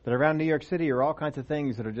 That around New York City are all kinds of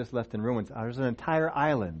things that are just left in ruins. There's an entire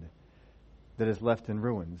island that is left in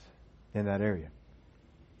ruins in that area.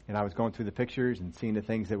 And I was going through the pictures and seeing the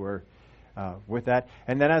things that were with that.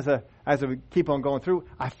 And then as I keep on going through,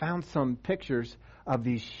 I found some pictures of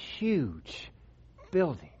these huge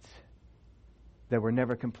buildings that were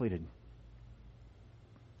never completed.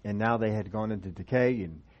 And now they had gone into decay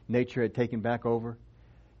and nature had taken back over,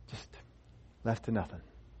 just left to nothing.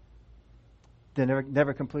 They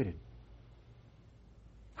never completed.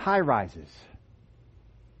 High rises,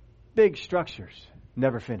 big structures,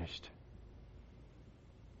 never finished.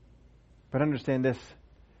 But understand this,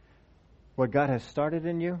 what God has started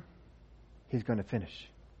in you, he's going to finish.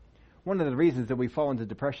 One of the reasons that we fall into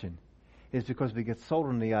depression is because we get sold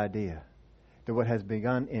on the idea that what has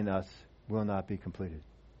begun in us will not be completed.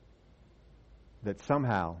 That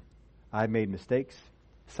somehow I made mistakes,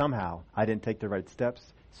 somehow I didn't take the right steps,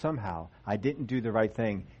 somehow I didn't do the right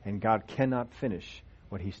thing, and God cannot finish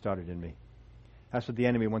what he started in me. That's what the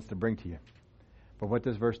enemy wants to bring to you. But what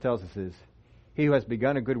this verse tells us is, he who has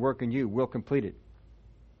begun a good work in you will complete it.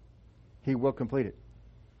 He will complete it.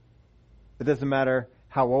 It doesn't matter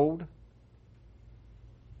how old.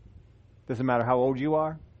 Doesn't matter how old you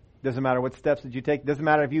are. Doesn't matter what steps that you take. Doesn't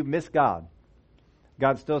matter if you miss God.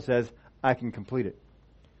 God still says, I can complete it.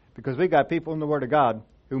 Because we got people in the Word of God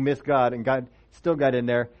who missed God, and God still got in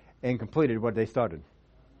there and completed what they started.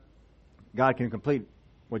 God can complete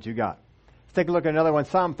what you got. Let's take a look at another one.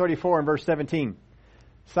 Psalm 34 and verse 17.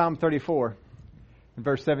 Psalm 34 and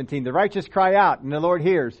verse 17. The righteous cry out, and the Lord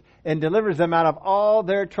hears and delivers them out of all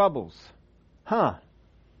their troubles.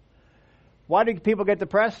 Why do people get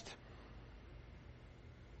depressed?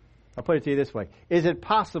 I'll put it to you this way. Is it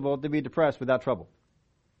possible to be depressed without trouble?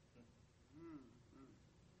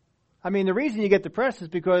 The reason you get depressed is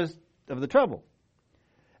because of the trouble.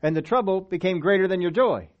 And the trouble became greater than your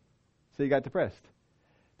joy. So you got depressed.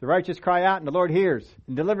 The righteous cry out, and the Lord hears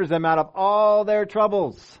and delivers them out of all their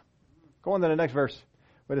troubles. Go on to the next verse.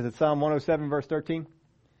 What is it? Psalm 107, verse 13.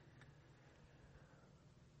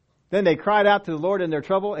 Then they cried out to the Lord in their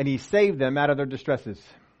trouble, and he saved them out of their distresses.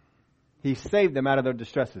 He saved them out of their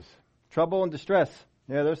distresses. Trouble and distress.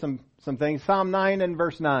 Yeah, there's some things. Psalm 9 and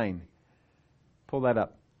verse 9. Pull that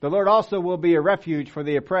up. The Lord also will be a refuge for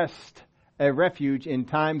the oppressed, a refuge in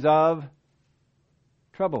times of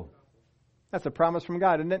trouble. That's a promise from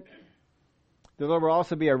God, isn't it? The Lord will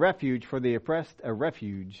also be a refuge for the oppressed, a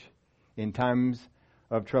refuge in times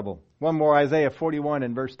of trouble. One more, Isaiah 41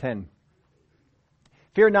 and verse 10.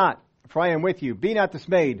 Fear not, for I am with you. Be not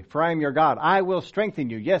dismayed, for I am your God. I will strengthen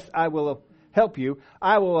you. Yes, I will help you.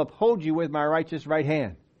 I will uphold you with my righteous right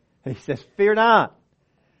hand. And he says, fear not.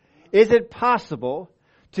 Is it possible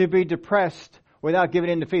to be depressed without giving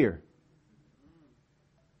in to fear?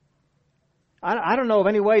 I don't know of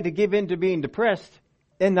any way to give in to being depressed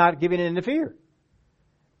and not giving in to fear.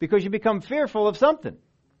 Because you become fearful of something.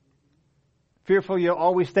 Fearful you'll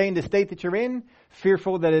always stay in the state that you're in.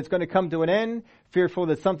 Fearful that it's going to come to an end. Fearful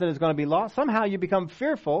that something is going to be lost. Somehow you become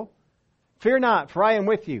fearful. Fear not, for I am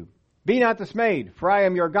with you. Be not dismayed, for I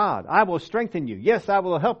am your God. I will strengthen you. Yes, I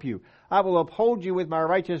will help you. I will uphold you with my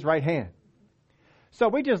righteous right hand. So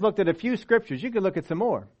we just looked at a few scriptures. You could look at some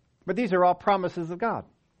more. But these are all promises of God.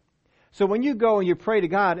 So when you go and you pray to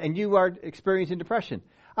God and you are experiencing depression,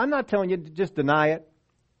 I'm not telling you to just deny it.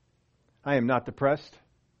 I am not depressed.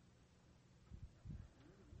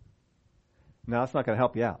 No, it's not going to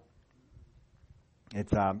help you out.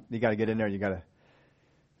 It's you got to get in there. You got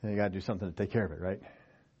to do something to take care of it, right?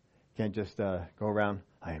 You can't just go around.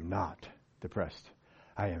 I am not depressed.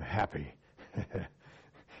 I am happy.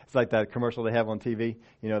 It's like that commercial they have on TV.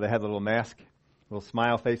 You know, they have the little mask, little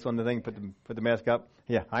smile face on the thing. Put the mask up.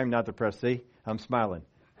 Yeah, I'm not depressed. See, I'm smiling.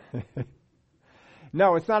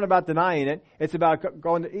 No, it's not about denying it. It's about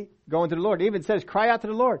going to the Lord. It even says, cry out to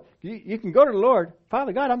the Lord. You can go to the Lord.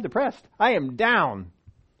 Father God, I'm depressed. I am down.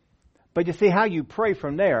 But you see how you pray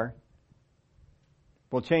from there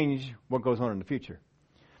will change what goes on in the future.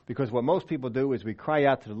 Because what most people do is we cry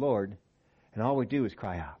out to the Lord, and all we do is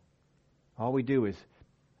cry out. All we do is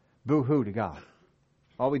boo-hoo to God.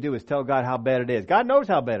 All we do is tell God how bad it is. God knows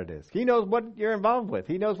how bad it is. He knows what you're involved with.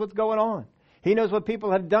 He knows what's going on. He knows what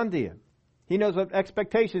people have done to you. He knows what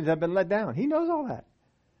expectations have been let down. He knows all that.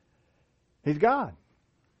 He's God.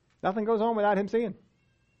 Nothing goes on without Him seeing.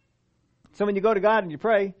 So when you go to God and you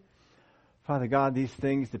pray, Father God, these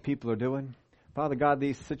things that people are doing, Father God,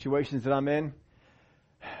 these situations that I'm in,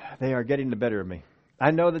 they are getting the better of me.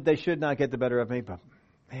 I know that they should not get the better of me, but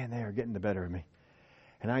man, they are getting the better of me.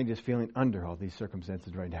 And I'm just feeling under all these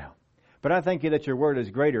circumstances right now. But I thank you that your word is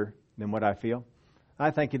greater than what I feel.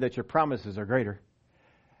 I thank you that your promises are greater.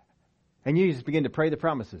 And you just begin to pray the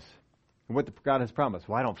promises and what God has promised.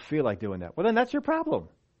 Well, I don't feel like doing that. Well, then that's your problem.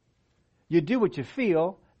 You do what you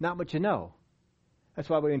feel, not what you know. That's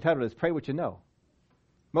why we entitled this, Pray What You Know.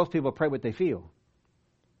 Most people pray what they feel.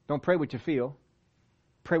 Don't pray what you feel.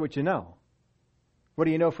 Pray what you know. What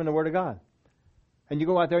do you know from the Word of God? And you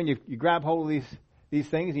go out there and you grab hold of these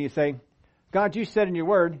things and you say, God, you said in your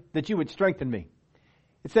Word that you would strengthen me.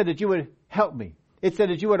 It said that you would help me. It said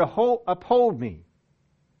that you would uphold me.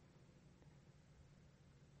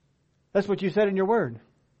 That's what you said in your Word.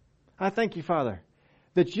 I thank you, Father,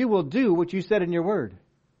 that you will do what you said in your Word.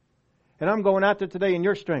 And I'm going out there today in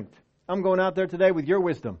your strength. I'm going out there today with your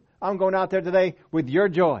wisdom. I'm going out there today with your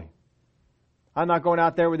joy. I'm not going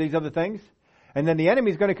out there with these other things. And then the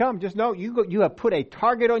enemy's going to come. Just know you have put a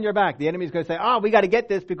target on your back. The enemy's going to say, we got to get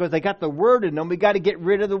this because they got the Word in them. We got to get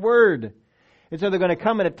rid of the Word. And so they're going to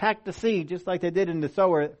come and attack the seed just like they did in the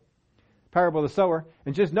sower, parable of the sower.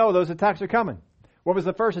 And just know those attacks are coming. What was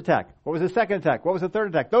the first attack? What was the second attack? What was the third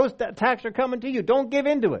attack? Those attacks are coming to you. Don't give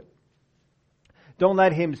in to it. Don't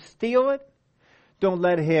let him steal it. Don't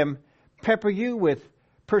let him pepper you with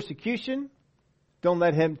persecution. Don't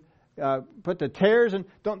let him put the tares and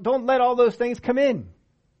don't let all those things come in.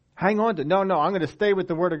 Hang on to no, I'm going to stay with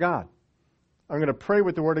the Word of God. I'm going to pray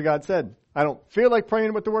what the Word of God said. I don't feel like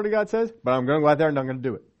praying what the Word of God says, but I'm going to go out there and I'm going to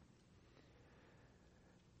do it.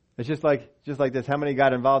 It's just like this. How many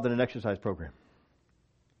got involved in an exercise program?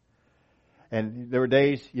 And there were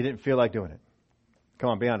days you didn't feel like doing it. Come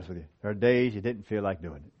on, be honest with you. There are days you didn't feel like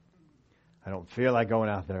doing it. I don't feel like going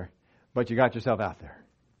out there. But you got yourself out there.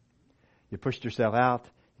 You pushed yourself out.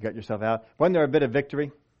 You got yourself out. Wasn't there a bit of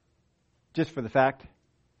victory? Just for the fact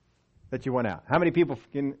that you went out. How many people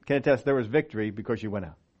can attest there was victory because you went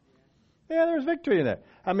out? Yeah, there was victory in that.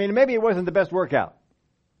 I mean, maybe it wasn't the best workout.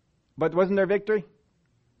 But wasn't there victory?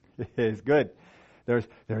 It's good. There's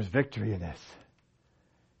victory in this.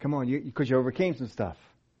 Come on, because you overcame some stuff.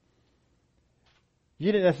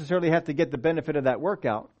 You didn't necessarily have to get the benefit of that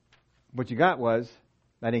workout. What you got was,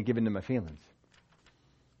 I didn't give in to my feelings.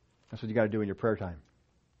 That's what you got to do in your prayer time.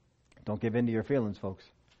 Don't give in to your feelings, folks.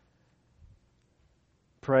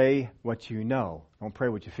 Pray what you know. Don't pray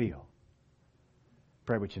what you feel.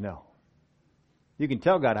 Pray what you know. You can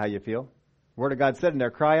tell God how you feel. Word of God said in there,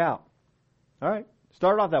 cry out. All right,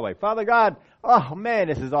 start off that way. Father God, oh man,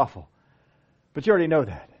 this is awful. But you already know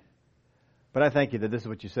that. But I thank you that this is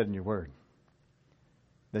what you said in your Word.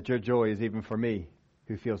 That your joy is even for me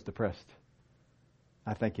who feels depressed.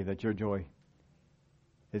 I thank you that your joy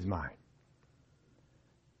is mine.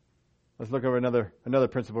 Let's look over another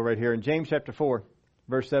principle right here in James chapter 4,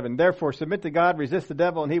 verse 7. Therefore, submit to God, resist the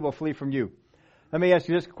devil, and he will flee from you. Let me ask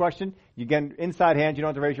you this question. You get inside hands, you don't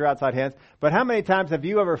have to raise your outside hands. But how many times have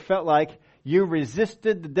you ever felt like you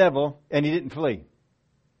resisted the devil and he didn't flee?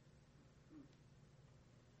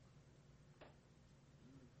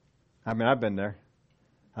 I mean, I've been there.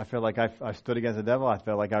 I feel like I stood against the devil. I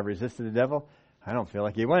felt like I resisted the devil. I don't feel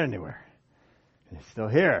like he went anywhere. He's still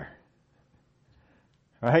here.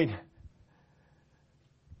 Right?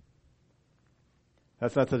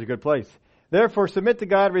 That's not such a good place. Therefore, submit to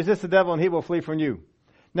God, resist the devil, and he will flee from you.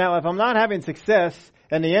 Now, if I'm not having success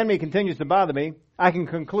and the enemy continues to bother me, I can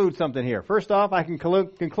conclude something here. First off, I can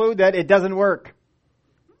conclude that it doesn't work.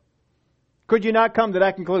 Could you not come to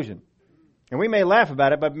that conclusion? And we may laugh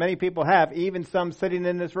about it, but many people have, even some sitting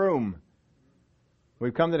in this room.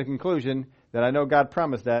 We've come to the conclusion that I know God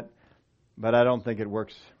promised that, but I don't think it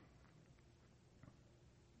works.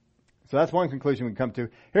 So that's one conclusion we can come to.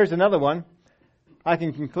 Here's another one. I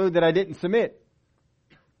can conclude that I didn't submit.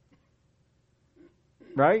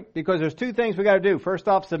 Right? Because there's two things we got to do. First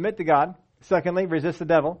off, submit to God. Secondly, resist the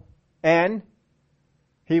devil. And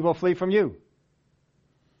he will flee from you.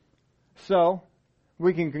 So,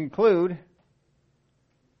 we can conclude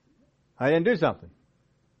I didn't do something.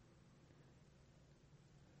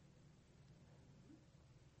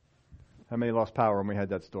 How many lost power when we had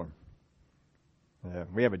that storm? Yeah,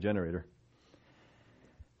 we have a generator.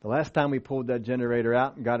 The last time we pulled that generator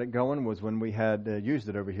out and got it going was when we had used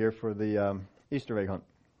it over here for the Easter egg hunt.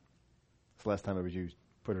 It's the last time it was used.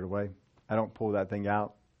 Put it away. I don't pull that thing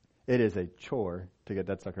out. It is a chore to get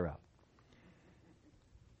that sucker out.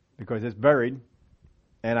 Because it's buried,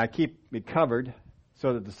 and I keep it covered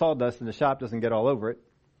so that the sawdust in the shop doesn't get all over it.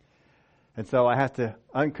 And so I have to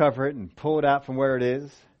uncover it and pull it out from where it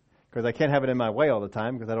is, because I can't have it in my way all the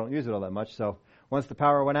time because I don't use it all that much. So once the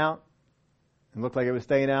power went out, and looked like it was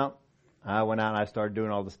staying out, I went out and I started doing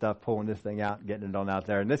all the stuff, pulling this thing out, getting it on out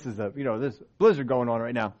there. And this is this blizzard going on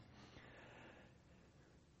right now.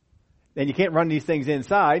 And you can't run these things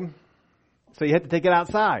inside, so you have to take it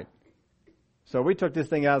outside. So we took this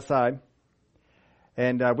thing outside,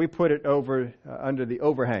 and we put it over under the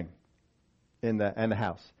overhang in the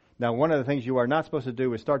house. Now, one of the things you are not supposed to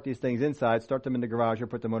do is start these things inside, start them in the garage, or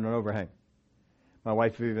put them on an overhang. My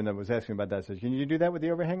wife even was asking about that. Says, "Can you do that with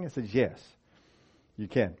the overhang?" I said, "Yes, you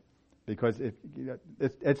can, because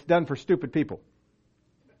it's done for stupid people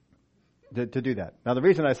to do that." Now, the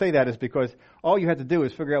reason I say that is because all you have to do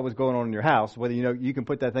is figure out what's going on in your house, whether you can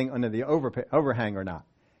put that thing under the overhang or not.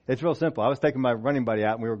 It's real simple. I was taking my running buddy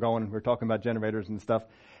out, and we were talking about generators and stuff,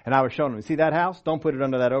 and I was showing him, see that house? Don't put it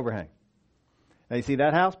under that overhang. Now, you see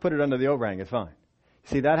that house? Put it under the overhang. It's fine.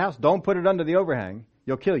 See that house? Don't put it under the overhang.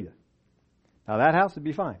 You'll kill you. Now, that house would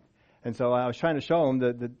be fine. And so I was trying to show him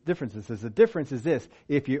the differences. The difference is this.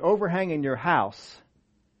 If your overhang in your house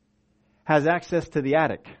has access to the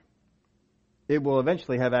attic, it will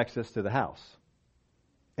eventually have access to the house.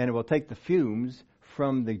 And it will take the fumes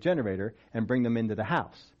from the generator and bring them into the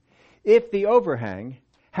house. If the overhang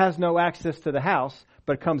has no access to the house,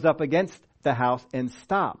 but comes up against the house and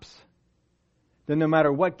stops, then no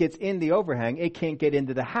matter what gets in the overhang, it can't get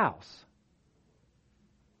into the house.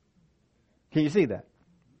 Can you see that?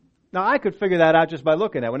 Now, I could figure that out just by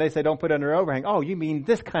looking at it. When they say don't put it under overhang, oh, you mean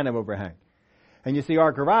this kind of overhang. And you see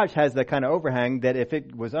our garage has the kind of overhang that if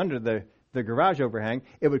it was under the garage overhang,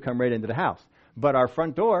 it would come right into the house. But our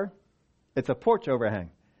front door, it's a porch overhang.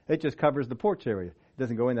 It just covers the porch area. It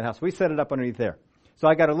doesn't go in the house. We set it up underneath there. So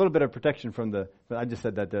I got a little bit of protection from I just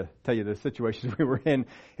said that to tell you the situations we were in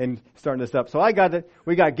starting this up. So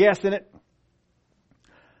we got gas in it,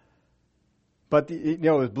 but it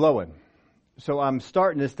was blowing. So I'm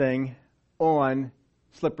starting this thing on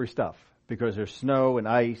slippery stuff because there's snow and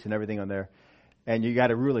ice and everything on there, and you got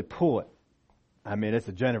to really pull it. I mean, it's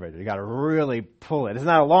a generator. You got to really pull it. It's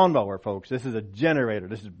not a lawnmower, folks. This is a generator.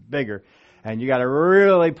 This is bigger, and you got to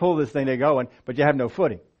really pull this thing to going, but you have no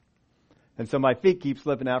footing. And so my feet keep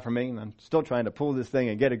slipping out from me, and I'm still trying to pull this thing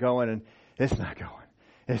and get it going, and it's not going.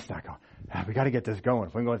 It's not going. We got to get this going.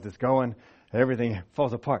 If we can get this going, everything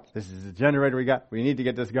falls apart. This is the generator we got. We need to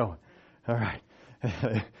get this going. All right.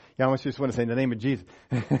 Yeah, I just want to say in the name of Jesus.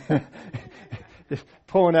 Just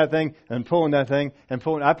pulling that thing and pulling that thing and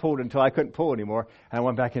pulling. I pulled it until I couldn't pull anymore. And I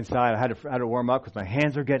went back inside. I had to warm up because my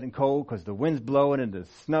hands are getting cold because the wind's blowing and the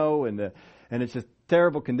snow and it's just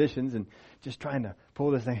terrible conditions and just trying to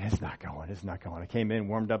pull this thing. It's not going. It's not going. I came in,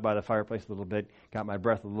 warmed up by the fireplace a little bit, got my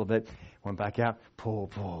breath a little bit, went back out, pull.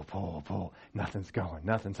 Nothing's going.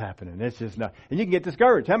 Nothing's happening. It's just not. And you can get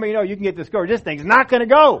discouraged. How many know you can get discouraged? This thing's not going to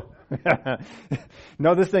go.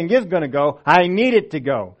 No, this thing is going to go. I need it to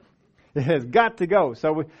go. It has got to go.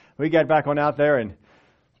 So we got back on out there and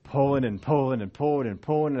pulling. And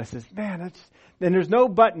I says, man, and there's no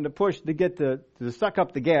button to push to get to suck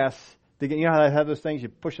up the gas. To get, you know how they have those things? You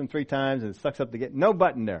push them 3 times and it sucks up the gas. No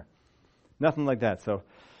button there. Nothing like that. So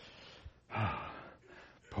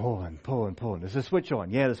pulling. Is the switch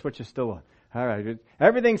on? Yeah, the switch is still on. All right.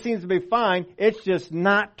 Everything seems to be fine. It's just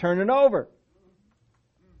not turning over.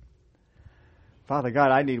 Father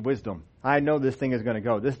God, I need wisdom. I know this thing is going to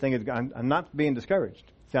go. I'm not being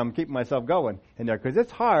discouraged. See, I'm keeping myself going in there because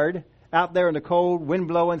it's hard out there in the cold, wind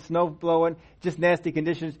blowing, snow blowing, just nasty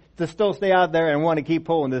conditions, to still stay out there and want to keep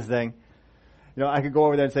pulling this thing. You know, I could go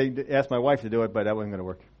over there and say, ask my wife to do it, but that wasn't going to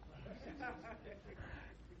work.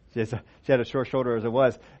 She had a short shoulder as it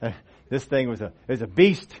was. This thing was a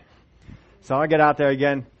beast. So I get out there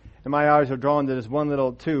again, and my eyes are drawn to this one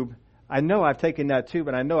little tube. I know I've taken that tube,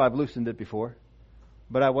 and I know I've loosened it before,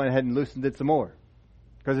 but I went ahead and loosened it some more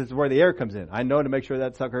because it's where the air comes in. I know to make sure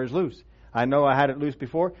that sucker is loose. I know I had it loose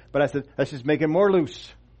before, but I said, let's just make it more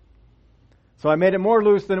loose. So I made it more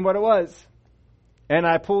loose than what it was, and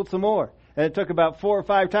I pulled some more. And it took about 4 or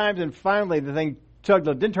 5 times, and finally the thing chugged.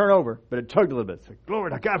 It didn't turn over, but it chugged a little bit. So,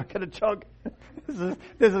 glory to God, I got to chug. This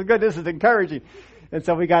is good. This is encouraging. And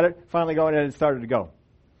so we got it finally going, and it started to go.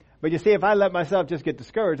 But you see, if I let myself just get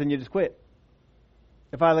discouraged, then you just quit.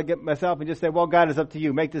 If I let myself and just say, well, God, is up to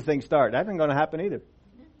you. Make this thing start. That isn't going to happen either.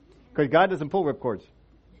 Because God doesn't pull ripcords.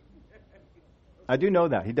 I do know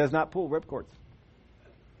that. He does not pull ripcords.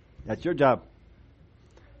 That's your job.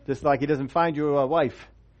 Just like He doesn't find you a wife.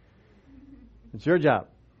 It's your job.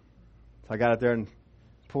 So I got out there and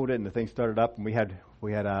pulled it, and the thing started up, and we had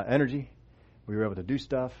energy. We were able to do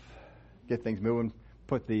stuff, get things moving,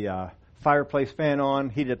 put the fireplace fan on,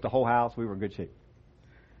 heated up the whole house. We were in good shape.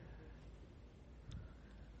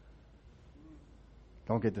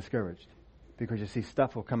 Don't get discouraged, because you see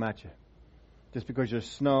stuff will come at you. Just because there's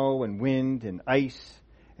snow and wind and ice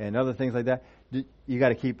and other things like that, you got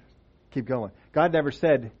to keep going. God never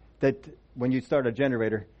said that when you start a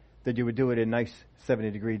generator that you would do it in nice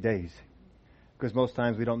 70-degree days, because most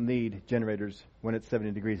times we don't need generators when it's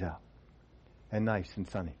 70 degrees out and nice and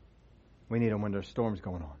sunny. We need them when there's storms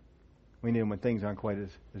going on. We need them when things aren't quite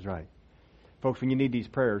as right. Folks, when you need these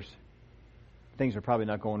prayers, things are probably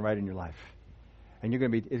not going right in your life. And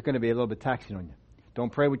it's going to be a little bit taxing on you.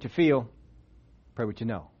 Don't pray what you feel. Pray what you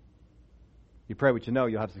know. You pray what you know,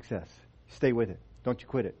 you'll have success. Stay with it. Don't you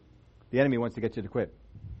quit it. The enemy wants to get you to quit.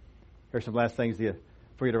 Here's some last things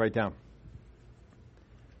for you to write down.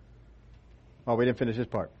 Oh, we didn't finish this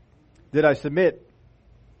part. Did I submit?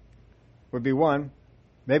 Would be one.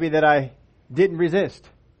 Maybe that I didn't resist.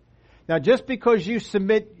 Now, just because you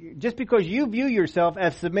view yourself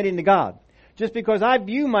as submitting to God, just because I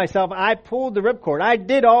view myself, I pulled the ripcord. I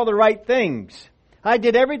did all the right things. I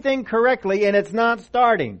did everything correctly, and it's not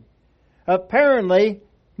starting. Apparently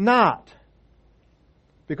not.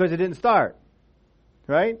 Because it didn't start.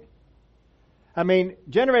 Right? I mean,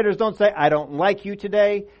 generators don't say, I don't like you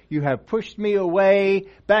today. You have pushed me away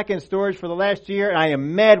back in storage for the last year, and I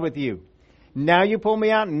am mad with you. Now you pull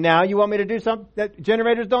me out, and now you want me to do something.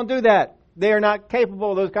 Generators don't do that. They are not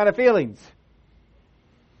capable of those kind of feelings.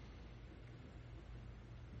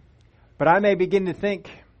 But I may begin to think,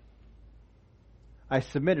 I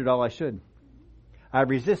submitted all I should. I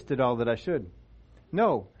resisted all that I should.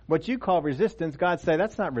 No, what you call resistance, God say,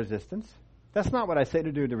 that's not resistance. That's not what I say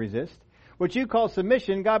to do to resist. What you call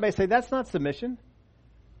submission, God may say, that's not submission.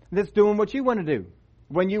 That's doing what you want to do,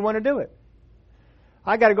 when you want to do it.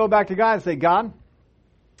 I got to go back to God and say, God,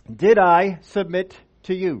 did I submit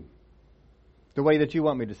to you the way that you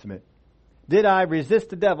want me to submit? Did I resist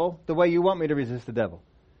the devil the way you want me to resist the devil?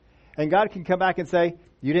 And God can come back and say,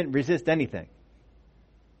 you didn't resist anything.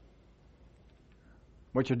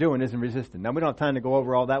 What you're doing isn't resisting. Now, we don't have time to go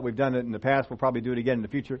over all that. We've done it in the past. We'll probably do it again in the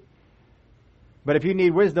future. But if you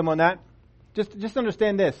need wisdom on that, just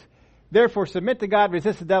understand this. Therefore, submit to God,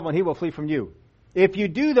 resist the devil, and he will flee from you. If you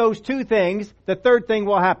do those two things, the third thing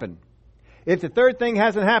will happen. If the third thing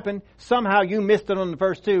hasn't happened, somehow you missed it on the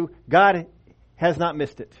first two. God has not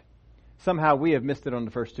missed it. Somehow we have missed it on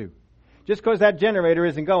the first two. Just because that generator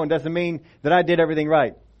isn't going doesn't mean that I did everything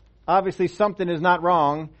right. Obviously, something is not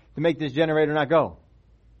wrong to make this generator not go.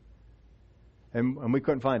 And we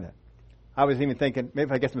couldn't find that. I was even thinking, maybe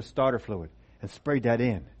if I get some starter fluid and sprayed that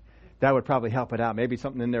in, that would probably help it out. Maybe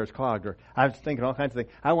something in there is clogged. Or I was thinking all kinds of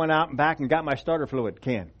things. I went out and back and got my starter fluid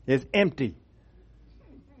can. It's empty.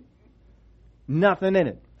 Nothing in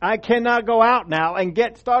it. I cannot go out now and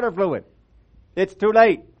get starter fluid. It's too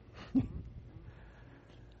late.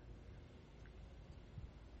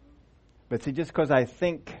 But see, just because I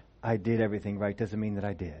think I did everything right doesn't mean that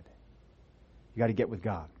I did. You got to get with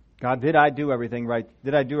God. God, did I do everything right?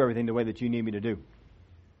 Did I do everything the way that you need me to do?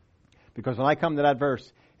 Because when I come to that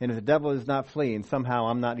verse, and if the devil is not fleeing, somehow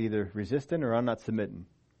I'm not either resisting or I'm not submitting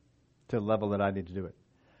to the level that I need to do it.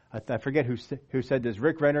 I forget who said this.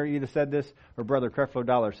 Rick Renner either said this or Brother Creflo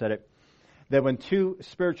Dollar said it. That when two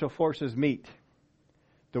spiritual forces meet,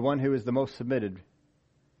 the one who is the most submitted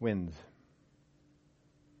wins.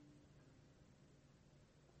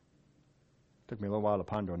 Took me a little while to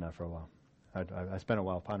ponder on that for a while. I spent a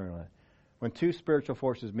while pondering on that. When two spiritual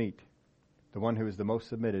forces meet, The one who is the most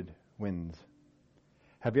submitted wins.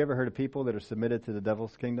 Have you ever heard of people that are submitted to the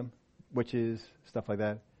devil's kingdom? Witches, stuff like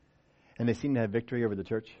that. And they seem to have victory over the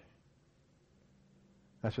church.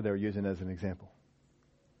 That's what they were using as an example.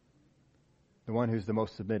 The one who's the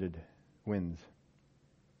most submitted wins.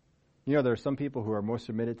 You know, there are some people who are more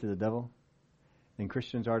submitted to the devil than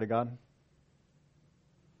Christians are to God.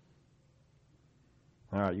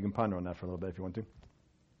 All right, you can ponder on that for a little bit if you want to.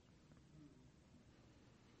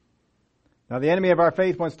 Now, the enemy of our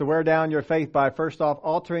faith wants to wear down your faith by, first off,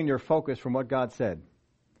 altering your focus from what God said.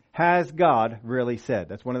 Has God really said?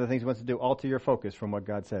 That's one of the things he wants to do, alter your focus from what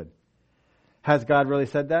God said. Has God really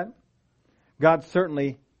said that? God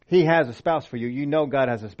certainly, he has a spouse for you. You know God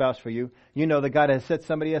has a spouse for you. You know that God has set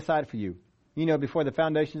somebody aside for you. You know before the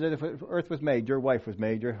foundations of the earth was made, your wife was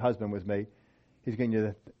made, your husband was made. He's going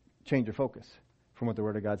to change your focus from what the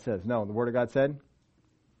Word of God says. No, the Word of God said,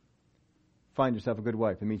 find yourself a good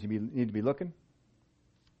wife. It means you need to be looking.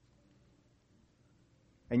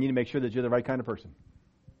 And you need to make sure that you're the right kind of person.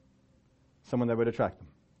 Someone that would attract them.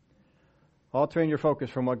 Altering your focus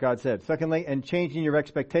from what God said. Secondly, and changing your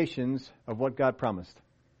expectations of what God promised.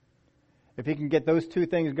 If he can get those two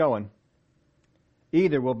things going,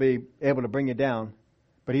 either will be able to bring you down,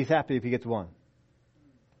 but he's happy if he gets one.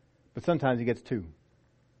 But sometimes he gets two.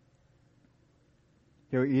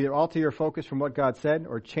 You either alter your focus from what God said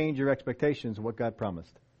or change your expectations of what God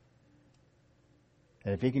promised.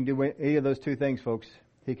 And if he can do any of those two things, folks,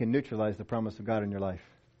 he can neutralize the promise of God in your life.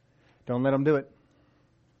 Don't let him do it.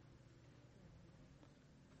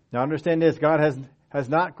 Now understand this, God has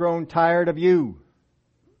not grown tired of you.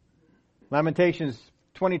 Lamentations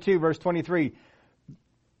 22 verse 23.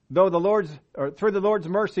 Through the Lord's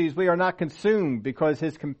mercies we are not consumed, because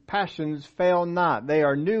his compassions fail not. They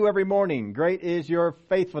are new every morning. Great is your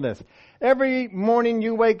faithfulness. Every morning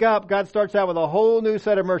you wake up, God starts out with a whole new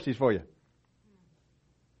set of mercies for you.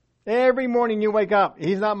 Every morning you wake up,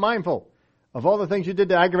 he's not mindful of all the things you did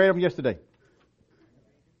to aggravate him yesterday.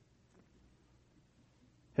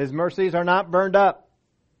 His mercies are not burned up.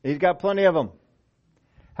 He's got plenty of them.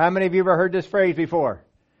 How many of you ever heard this phrase before?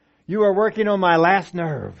 You are working on my last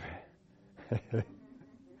nerve.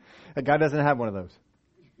 God doesn't have one of those.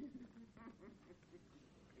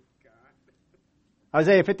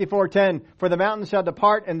 Isaiah 54:10, for the mountains shall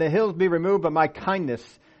depart and the hills be removed, but my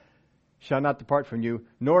kindness shall not depart from you,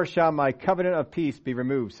 nor shall my covenant of peace be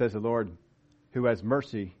removed, says the Lord, who has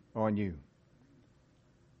mercy on you.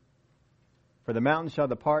 For the mountains shall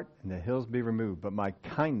depart and the hills be removed, but my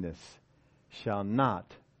kindness shall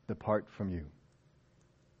not depart from you.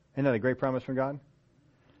 Isn't that a great promise from God?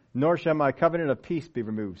 Nor shall my covenant of peace be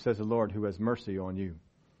removed, says the Lord, who has mercy on you.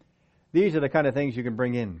 These are the kind of things you can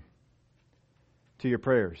bring in to your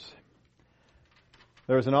prayers.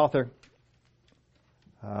 There was an author,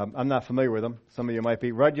 I'm not familiar with him, some of you might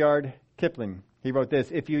be, Rudyard Kipling. He wrote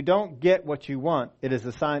this, if you don't get what you want, it is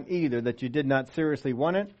a sign either that you did not seriously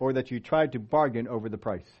want it or that you tried to bargain over the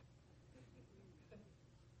price.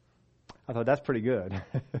 I thought that's pretty good.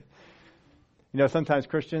 You know, sometimes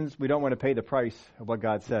Christians, we don't want to pay the price of what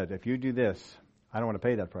God said. If you do this, I don't want to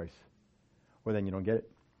pay that price. Well, then you don't get it.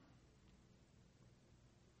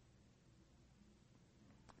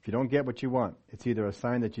 If you don't get what you want, it's either a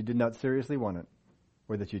sign that you did not seriously want it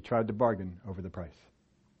or that you tried to bargain over the price.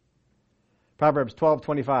 Proverbs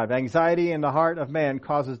 12:25, anxiety in the heart of man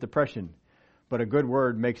causes depression, but a good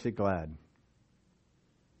word makes it glad.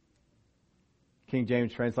 King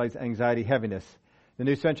James translates anxiety heaviness. The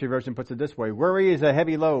New Century Version puts it this way, worry is a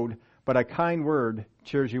heavy load, but a kind word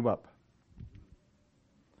cheers you up.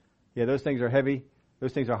 Yeah, those things are heavy.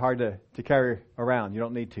 Those things are hard to carry around. You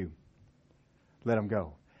don't need to. Let them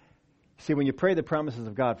go. See, when you pray the promises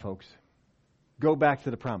of God, folks, go back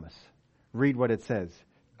to the promise. Read what it says.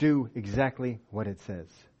 Do exactly what it says.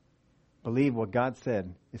 Believe what God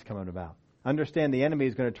said is coming about. Understand the enemy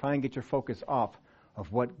is going to try and get your focus off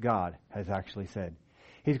of what God has actually said.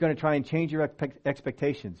 He's going to try and change your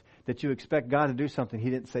expectations, that you expect God to do something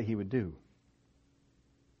he didn't say he would do.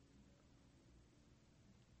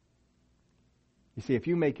 You see, if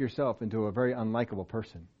you make yourself into a very unlikable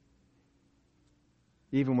person,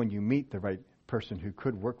 even when you meet the right person who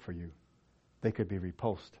could work for you, they could be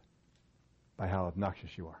repulsed by how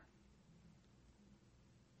obnoxious you are.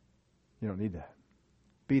 You don't need that.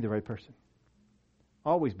 Be the right person.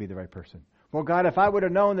 Always be the right person. Well, God, if I would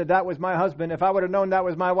have known that that was my husband, if I would have known that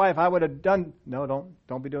was my wife, I would have done... No,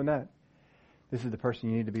 don't be doing that. This is the person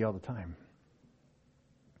you need to be all the time.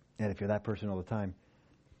 And if you're that person all the time,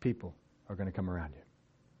 people are going to come around you.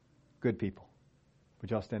 Good people.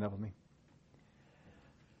 Would y'all stand up with me?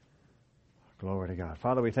 Glory to God.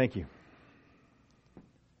 Father, we thank you.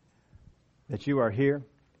 that you are here,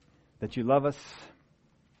 that you love us,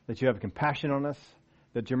 that you have compassion on us,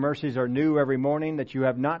 that your mercies are new every morning, that you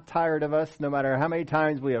have not tired of us no matter how many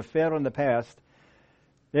times we have failed in the past.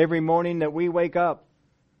 Every morning that we wake up,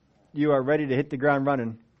 you are ready to hit the ground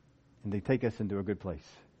running and to take us into a good place.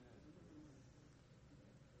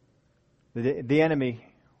 The enemy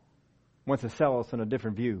wants to sell us on a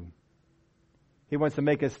different view. He wants to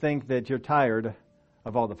make us think that you're tired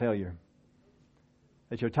of all the failure,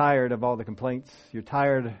 that you're tired of all the complaints, you're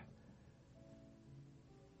tired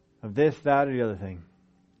of this, that, or the other thing,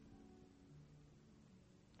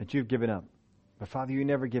 that you've given up. But Father, you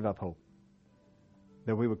never give up hope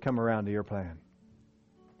that we would come around to your plan.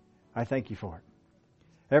 I thank you for it.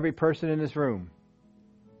 Every person in this room,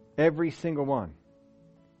 every single one,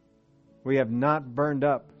 we have not burned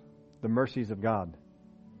up the mercies of God.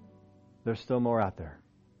 There's still more out there.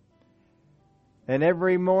 And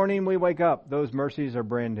every morning we wake up, those mercies are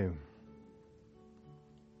brand new.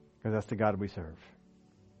 Because that's the God we serve.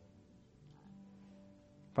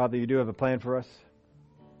 Father, you do have a plan for us.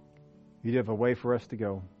 You do have a way for us to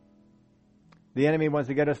go. The enemy wants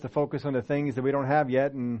to get us to focus on the things that we don't have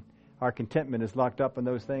yet, and our contentment is locked up in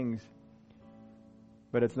those things.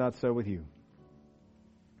 But it's not so with you.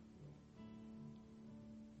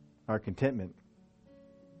 Our contentment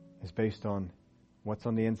is based on what's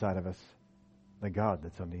on the inside of us, the God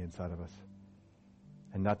that's on the inside of us,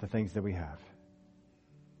 and not the things that we have.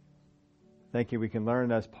 Thank you, we can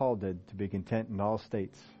learn as Paul did to be content in all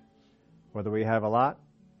states, whether we have a lot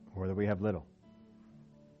or whether we have little,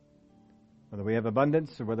 whether we have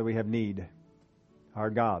abundance or whether we have need. Our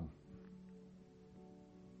God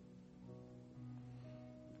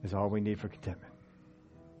is all we need for contentment.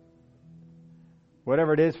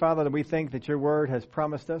 Whatever it is, Father, that we think that your word has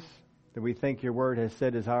promised us, that we think your word has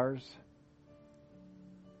said is ours,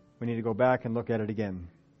 we need to go back and look at it again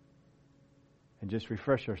and just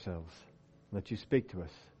refresh ourselves. Let you speak to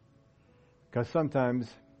us. Because sometimes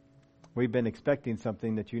we've been expecting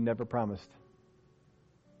something that you never promised.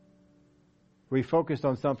 We focused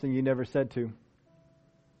on something you never said to.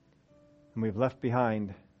 And we've left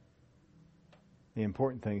behind the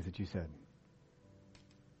important things that you said.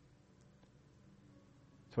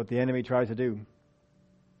 It's what the enemy tries to do.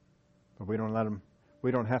 But we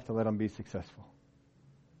don't have to let him be successful.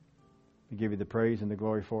 We give you the praise and the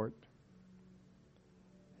glory for it.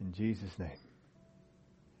 In Jesus' name.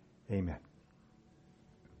 Amen.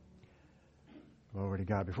 Glory to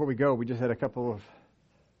God. Before we go, we just had a couple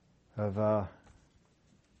of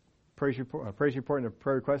praise report and a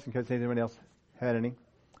prayer request in case anyone else had any.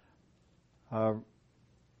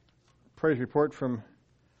 Praise report from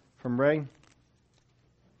Ray.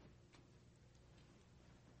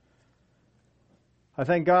 I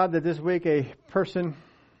thank God that this week a personal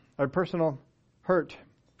hurt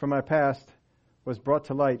from my past was brought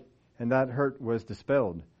to light, and that hurt was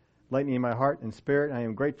dispelled. Lightening my heart and spirit, I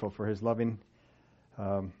am grateful for his loving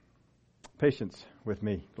patience with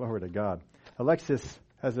me. Glory to God. Alexis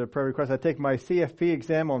has a prayer request. I take my CFP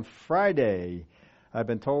exam on Friday. I've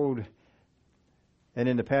been told, and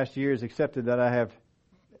in the past years accepted, that I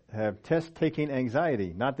have test-taking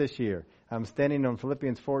anxiety. Not this year. I'm standing on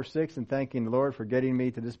Philippians 4:6 and thanking the Lord for getting me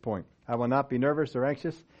to this point. I will not be nervous or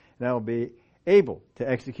anxious, and I will be able to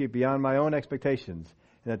execute beyond my own expectations,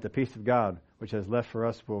 and that the peace of God, which has left for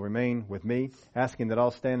us, will remain with me, asking that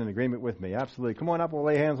all stand in agreement with me. Absolutely. Come on up, we'll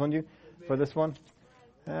lay hands on you for this one.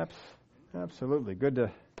 Absolutely. Good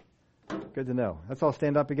to know. Let's all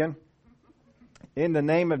stand up again. In the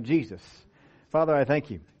name of Jesus. Father, I thank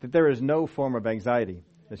you that there is no form of anxiety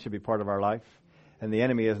that should be part of our life, and the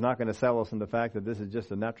enemy is not going to sell us on the fact that this is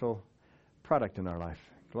just a natural product in our life.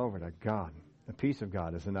 Glory to God. The peace of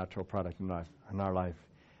God is a natural product in our life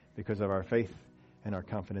because of our faith and our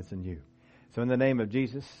confidence in you. So in the name of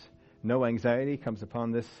Jesus, no anxiety comes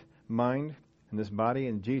upon this mind and this body.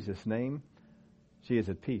 In Jesus' name, she is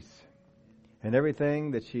at peace. And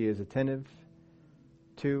everything that she is attentive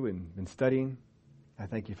to and been studying, I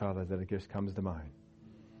thank you, Father, that it just comes to mind.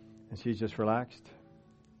 And she's just relaxed,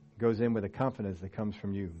 goes in with a confidence that comes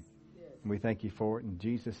from you. And we thank you for it in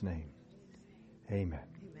Jesus' name. Amen.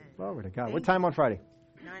 Glory to God. What time on Friday?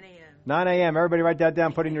 9 a.m. 9 a.m. Everybody write that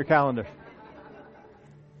down, put it in your calendar.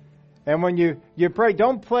 And when you pray,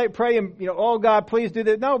 don't pray and, oh God, please do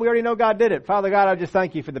this. No, we already know God did it. Father God, I just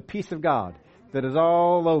thank you for the peace of God that is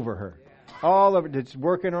all over her. All over, that's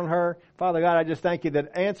working on her. Father God, I just thank you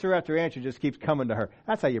that answer after answer just keeps coming to her.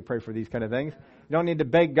 That's how you pray for these kind of things. You don't need to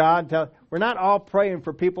beg God. We're not all praying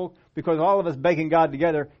for people because all of us begging God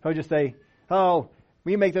together, he'll just say, oh,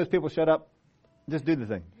 will you make those people shut up? Just do the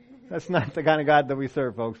thing. That's not the kind of God that we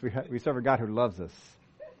serve, folks. We serve a God who loves us.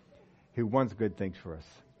 who wants good things for us.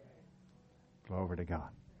 Glory to God.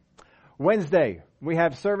 Wednesday, we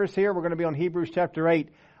have service here. We're going to be on Hebrews chapter 8.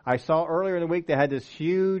 I saw earlier in the week they had this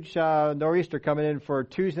huge nor'easter coming in for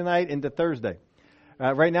Tuesday night into Thursday.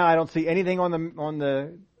 Right now, I don't see anything on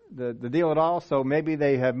the deal at all, so maybe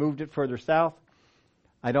they have moved it further south.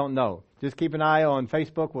 I don't know. Just keep an eye on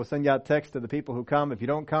Facebook. We'll send you out text to the people who come. If you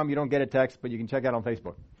don't come, you don't get a text, but you can check out on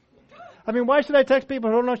Facebook. I mean, why should I text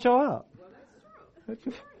people who don't show up?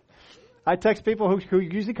 I text people who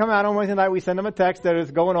usually come out on Wednesday night. We send them a text that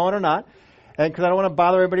is going on or not, and because I don't want to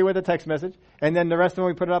bother everybody with a text message. And then the rest of them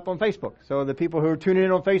we put it up on Facebook. So the people who are tuning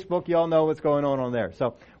in on Facebook, you all know what's going on there.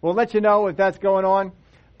 So we'll let you know if that's going on.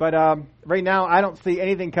 But right now, I don't see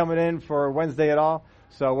anything coming in for Wednesday at all.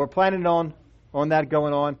 So we're planning on that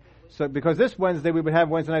going on. So because this Wednesday we would have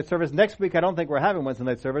Wednesday night service. Next week, I don't think we're having Wednesday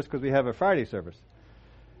night service because we have a Friday service.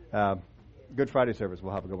 Good Friday service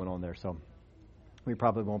we'll have going on there. So we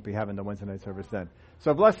probably won't be having the Wednesday night service then.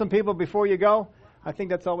 So bless some people before you go. I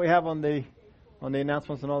think that's all we have on the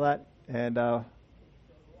announcements and all that. And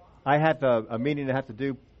I have a meeting to have to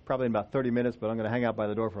do probably in about 30 minutes, but I'm going to hang out by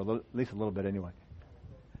the door for at least a little bit anyway.